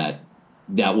realizing that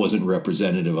that wasn't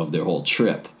representative of their whole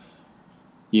trip.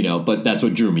 You know, but that's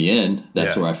what drew me in.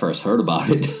 That's where I first heard about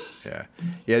it.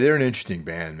 Yeah, they're an interesting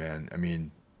band, man. I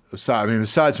mean,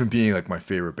 besides from being like my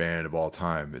favorite band of all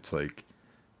time, it's like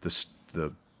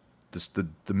the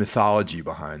mythology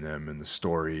behind them and the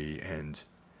story and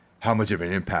how much of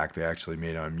an impact they actually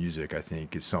made on music. I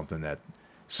think is something that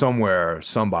somewhere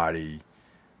somebody,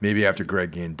 maybe after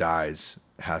Greg Ginn dies,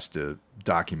 has to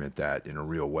document that in a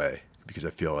real way, because I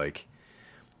feel like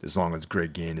as long as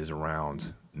Greg Ginn is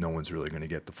around, no one's really going to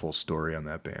get the full story on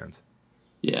that band.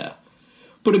 Yeah.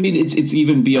 But I mean, it's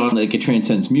even beyond, like, it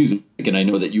transcends music. And I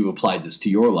know that you've applied this to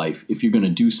your life. If you're going to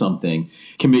do something,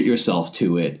 commit yourself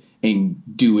to it and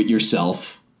do it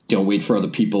yourself. Don't wait for other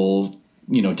people,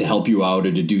 you know, to help you out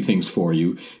or to do things for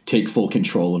you. Take full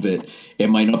control of it. It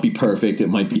might not be perfect. It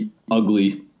might be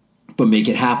ugly, but make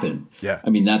it happen. Yeah. I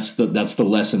mean, that's the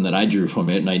lesson that I drew from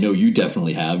it. And I know you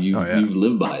definitely have. You've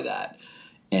lived by that.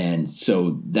 And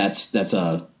so that's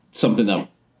something that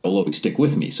will always stick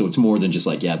with me. So it's more than just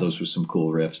like, yeah, those were some cool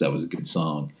riffs. That was a good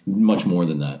song. Much more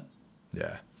than that.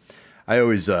 Yeah. I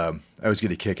always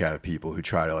get a kick out of people who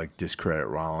try to like discredit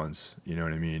Rollins, you know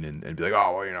what I mean? And be like,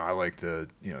 oh, well, you know, I like the,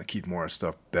 you know, Keith Morris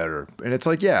stuff better. And it's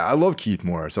like, yeah, I love Keith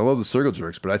Morris. I love the Circle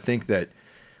Jerks, but I think that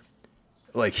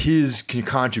like his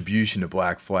contribution to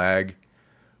Black Flag,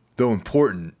 though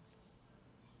important,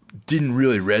 didn't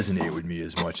really resonate with me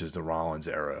as much as the Rollins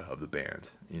era of the band.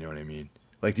 You know what I mean?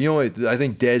 Like I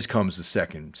think Dez comes to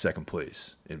second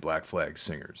place in Black Flag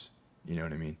singers. You know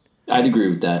what I mean? I'd agree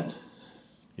with that.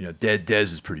 You know,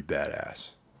 Dez is pretty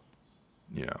badass.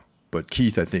 You know, but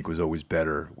Keith, I think, was always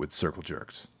better with Circle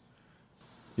Jerks.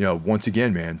 You know, once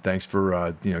again, man, thanks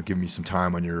for you know, giving me some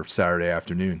time on your Saturday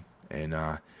afternoon, and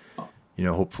you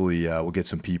know, hopefully we'll get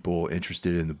some people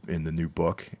interested in the new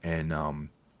book. And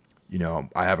you know,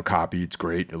 I have a copy. It's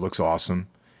great. It looks awesome.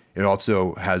 It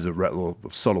also has a little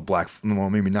subtle well,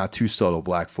 maybe not too subtle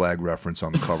Black Flag reference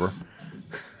on the cover.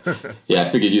 Yeah, I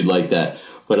figured you'd like that.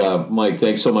 But Mike,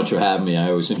 thanks so much for having me. I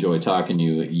always enjoy talking to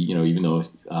you. You know, even though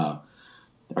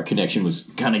our connection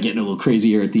was kind of getting a little crazy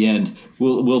here at the end.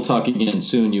 We'll talk again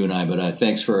soon, you and I. But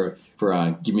thanks for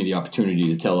giving me the opportunity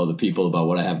to tell other people about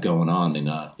what I have going on, and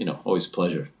always a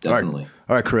pleasure. Definitely.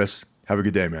 All right, Chris. Have a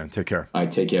good day, man. Take care. All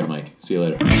right, take care, Mike. See you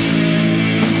later.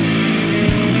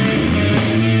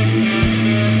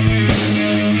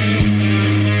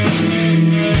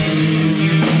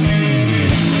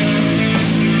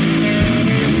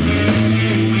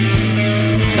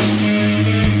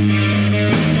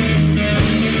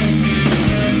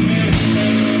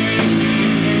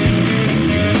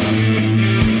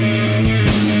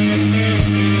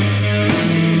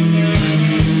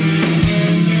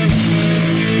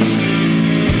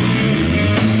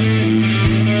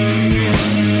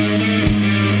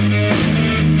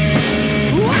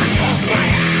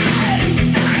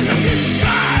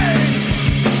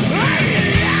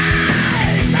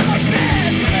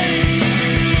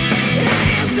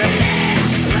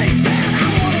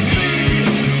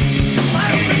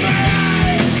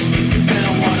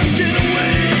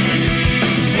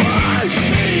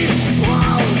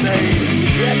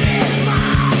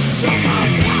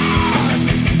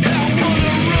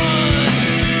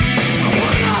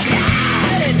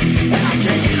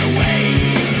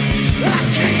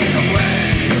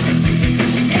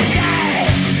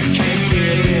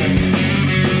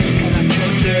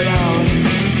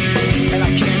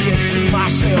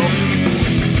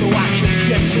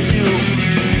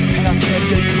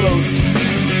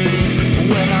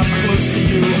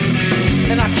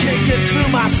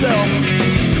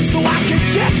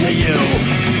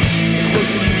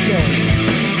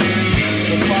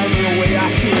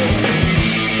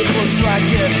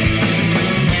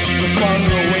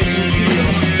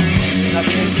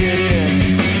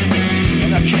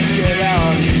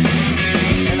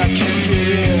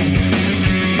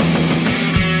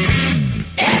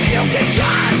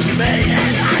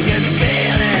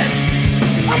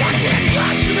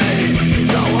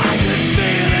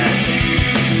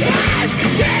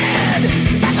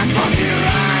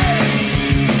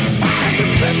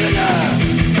 Prisoner,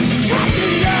 trapped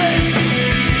in life.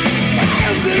 I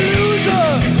am the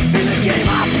loser.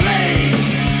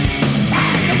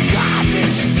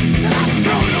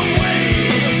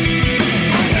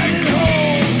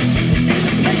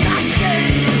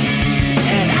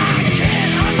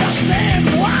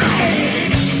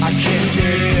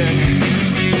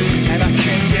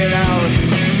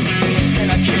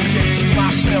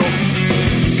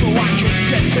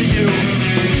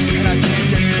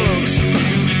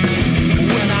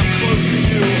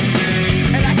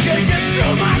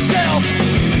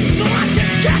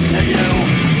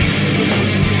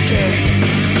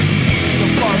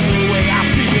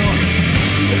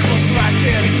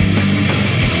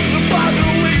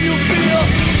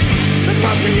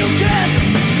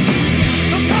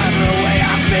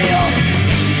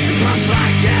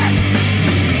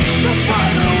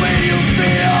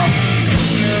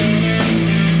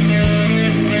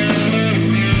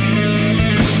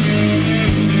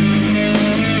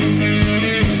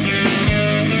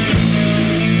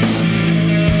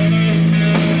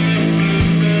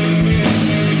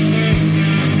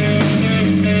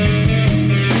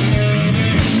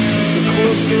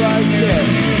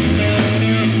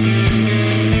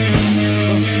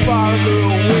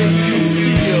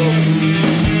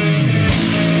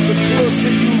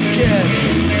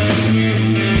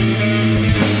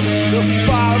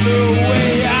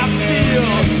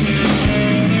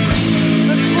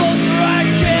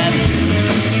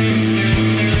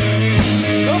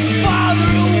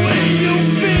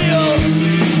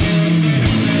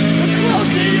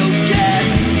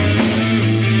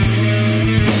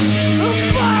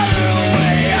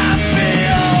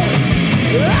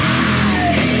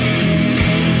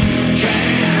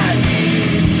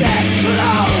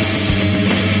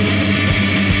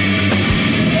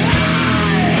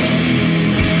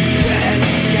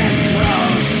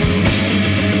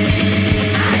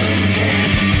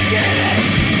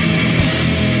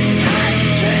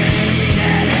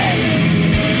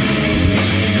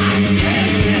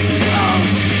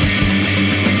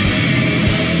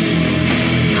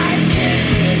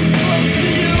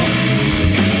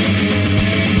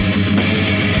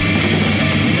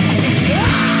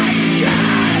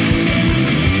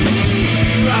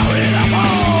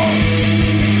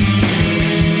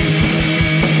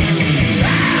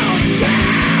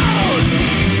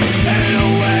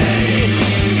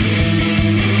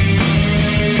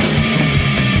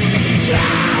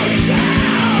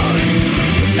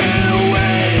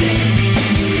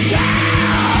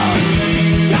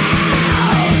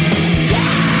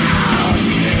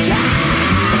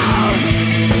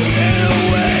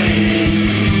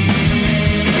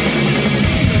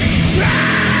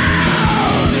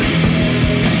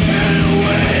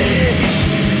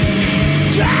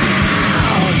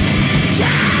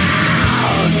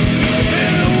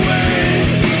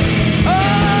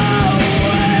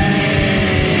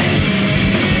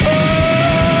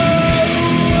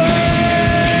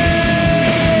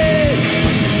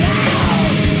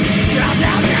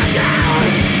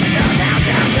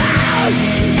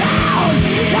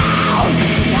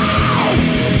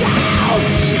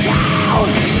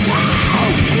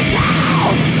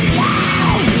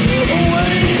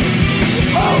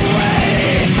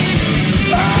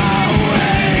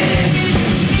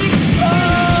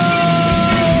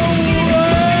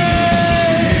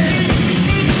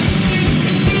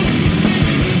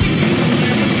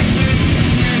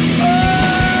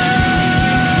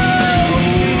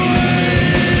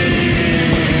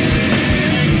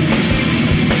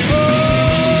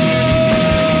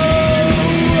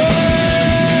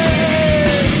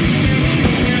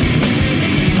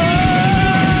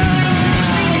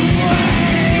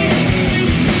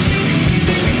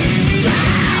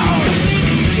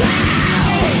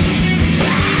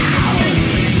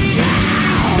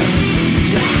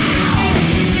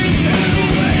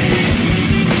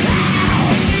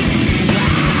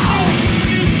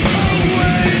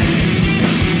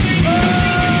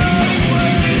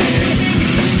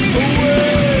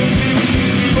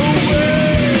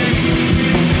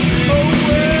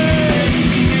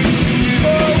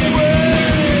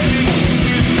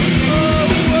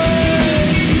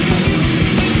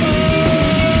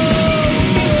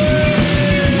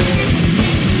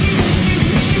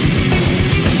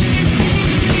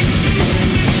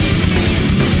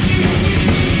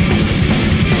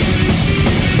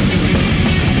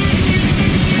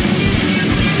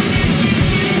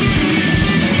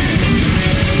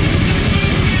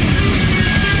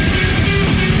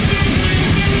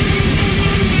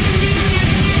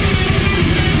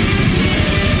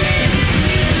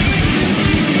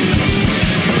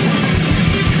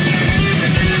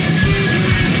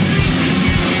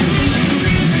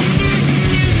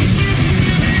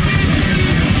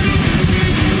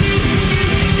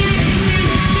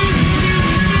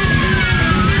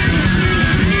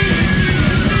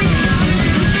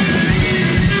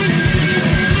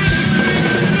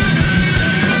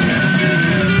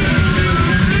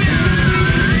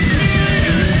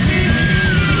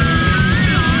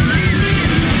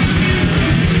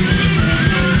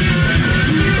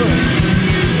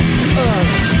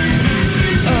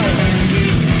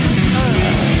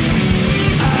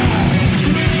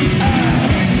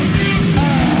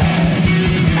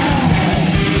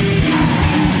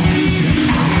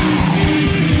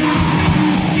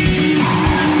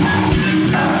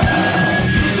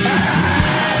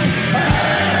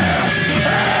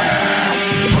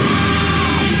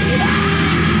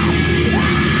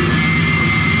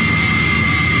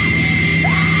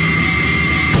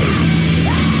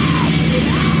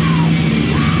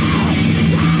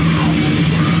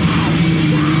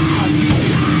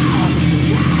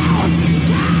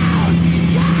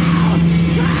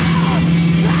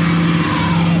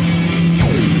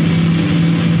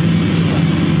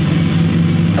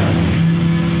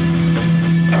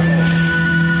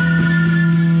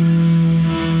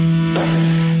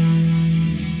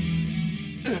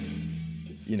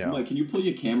 you know. I'm like, can you pull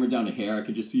your camera down a hair? I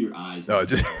can just see your eyes. No,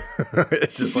 it's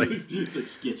just like it's like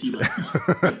sketchy,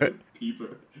 like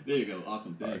peeper. There you go.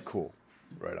 Awesome. Thanks. Cool.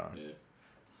 Right on. Yeah.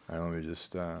 All right, let me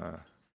just.